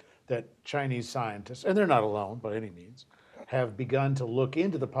 that Chinese scientists, and they're not alone by any means, have begun to look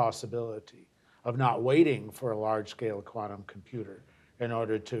into the possibility of not waiting for a large-scale quantum computer in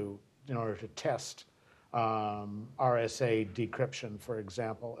order to test RSA decryption, for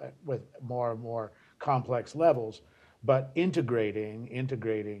example, with more and more complex levels, but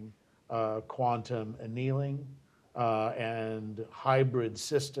integrating quantum annealing and hybrid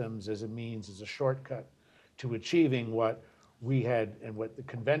systems as a shortcut to achieving what we had and what the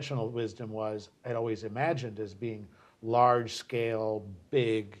conventional wisdom had always imagined as being large-scale,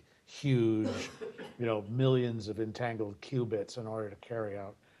 big, huge, millions of entangled qubits in order to carry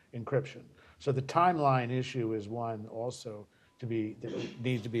out encryption. So the timeline issue is one also that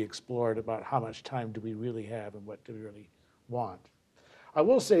needs to be explored about how much time do we really have and what do we really want. I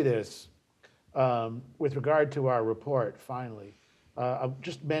will say this, with regard to our report, finally, I'll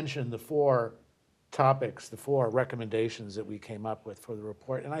just mention the 4 topics, the 4 recommendations that we came up with for the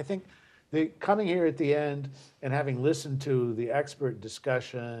report. And I think coming here at the end and having listened to the expert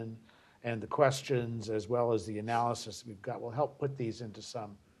discussion and the questions as well as the analysis we've got will help put these into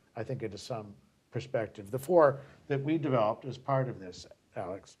some perspective. The 4 that we developed as part of this,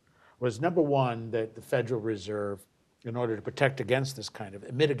 Alex, was number 1, that the Federal Reserve, in order to protect against this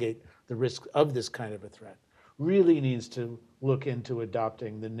mitigate the risk of this kind of a threat, really needs to look into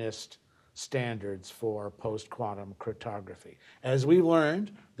adopting the NIST standards for post-quantum cryptography. As we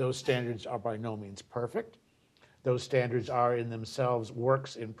learned, those standards are by no means perfect. Those standards are in themselves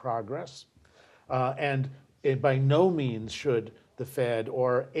works in progress. And by no means should the Fed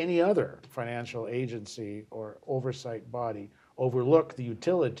or any other financial agency or oversight body overlook the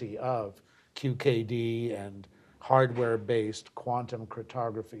utility of QKD and hardware-based quantum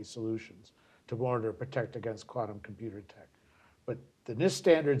cryptography solutions in order to protect against quantum computer tech. But the NIST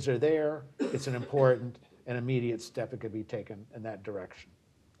standards are there. It's an important and immediate step that could be taken in that direction.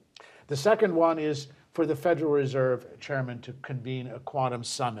 The second one is for the Federal Reserve Chairman to convene a quantum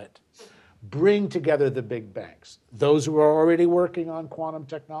summit, bring together the big banks, those who are already working on quantum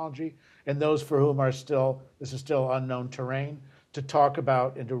technology and those for whom this is still unknown terrain, to talk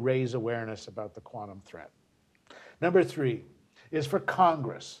about and to raise awareness about the quantum threat. Number 3 is for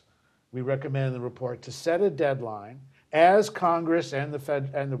Congress. We recommend in the report to set a deadline, as Congress and the Fed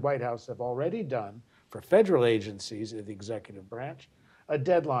and the White House have already done for federal agencies in the executive branch, a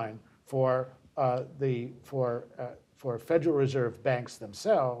deadline for Federal Reserve banks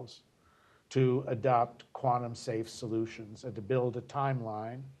themselves to adopt quantum-safe solutions and to build a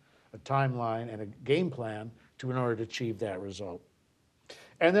timeline and a game plan in order to achieve that result.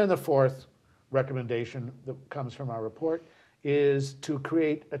 And then the 4th recommendation that comes from our report is to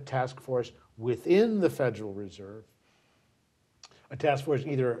create a task force within the Federal Reserve, a task force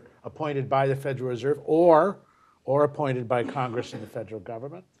either appointed by the Federal Reserve or appointed by Congress and the federal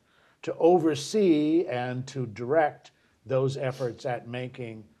government, to oversee and to direct those efforts at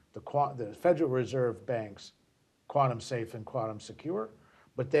making the Federal Reserve banks quantum safe and quantum secure,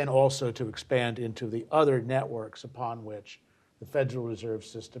 but then also to expand into the other networks upon which the Federal Reserve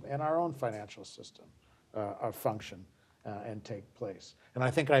System and our own financial system function and take place. And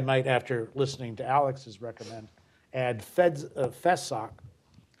I think I might, after listening to Alex's recommend, add FESOC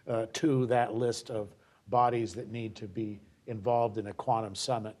to that list of bodies that need to be involved in a quantum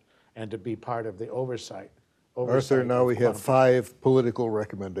summit and to be part of the oversight. Arthur, now we have 5 political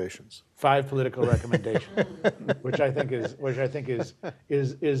recommendations. 5 political recommendations, which I think is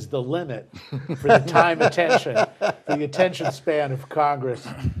the limit for the for the attention span of Congress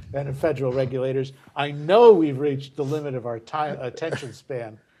and of federal regulators. I know we've reached the limit of our attention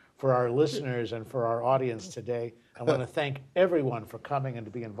span for our listeners and for our audience today. I want to thank everyone for coming and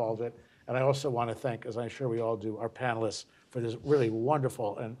to be involved in it. And I also want to thank, as I'm sure we all do, our panelists for this really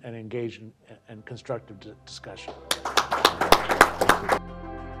wonderful and engaging and constructive discussion.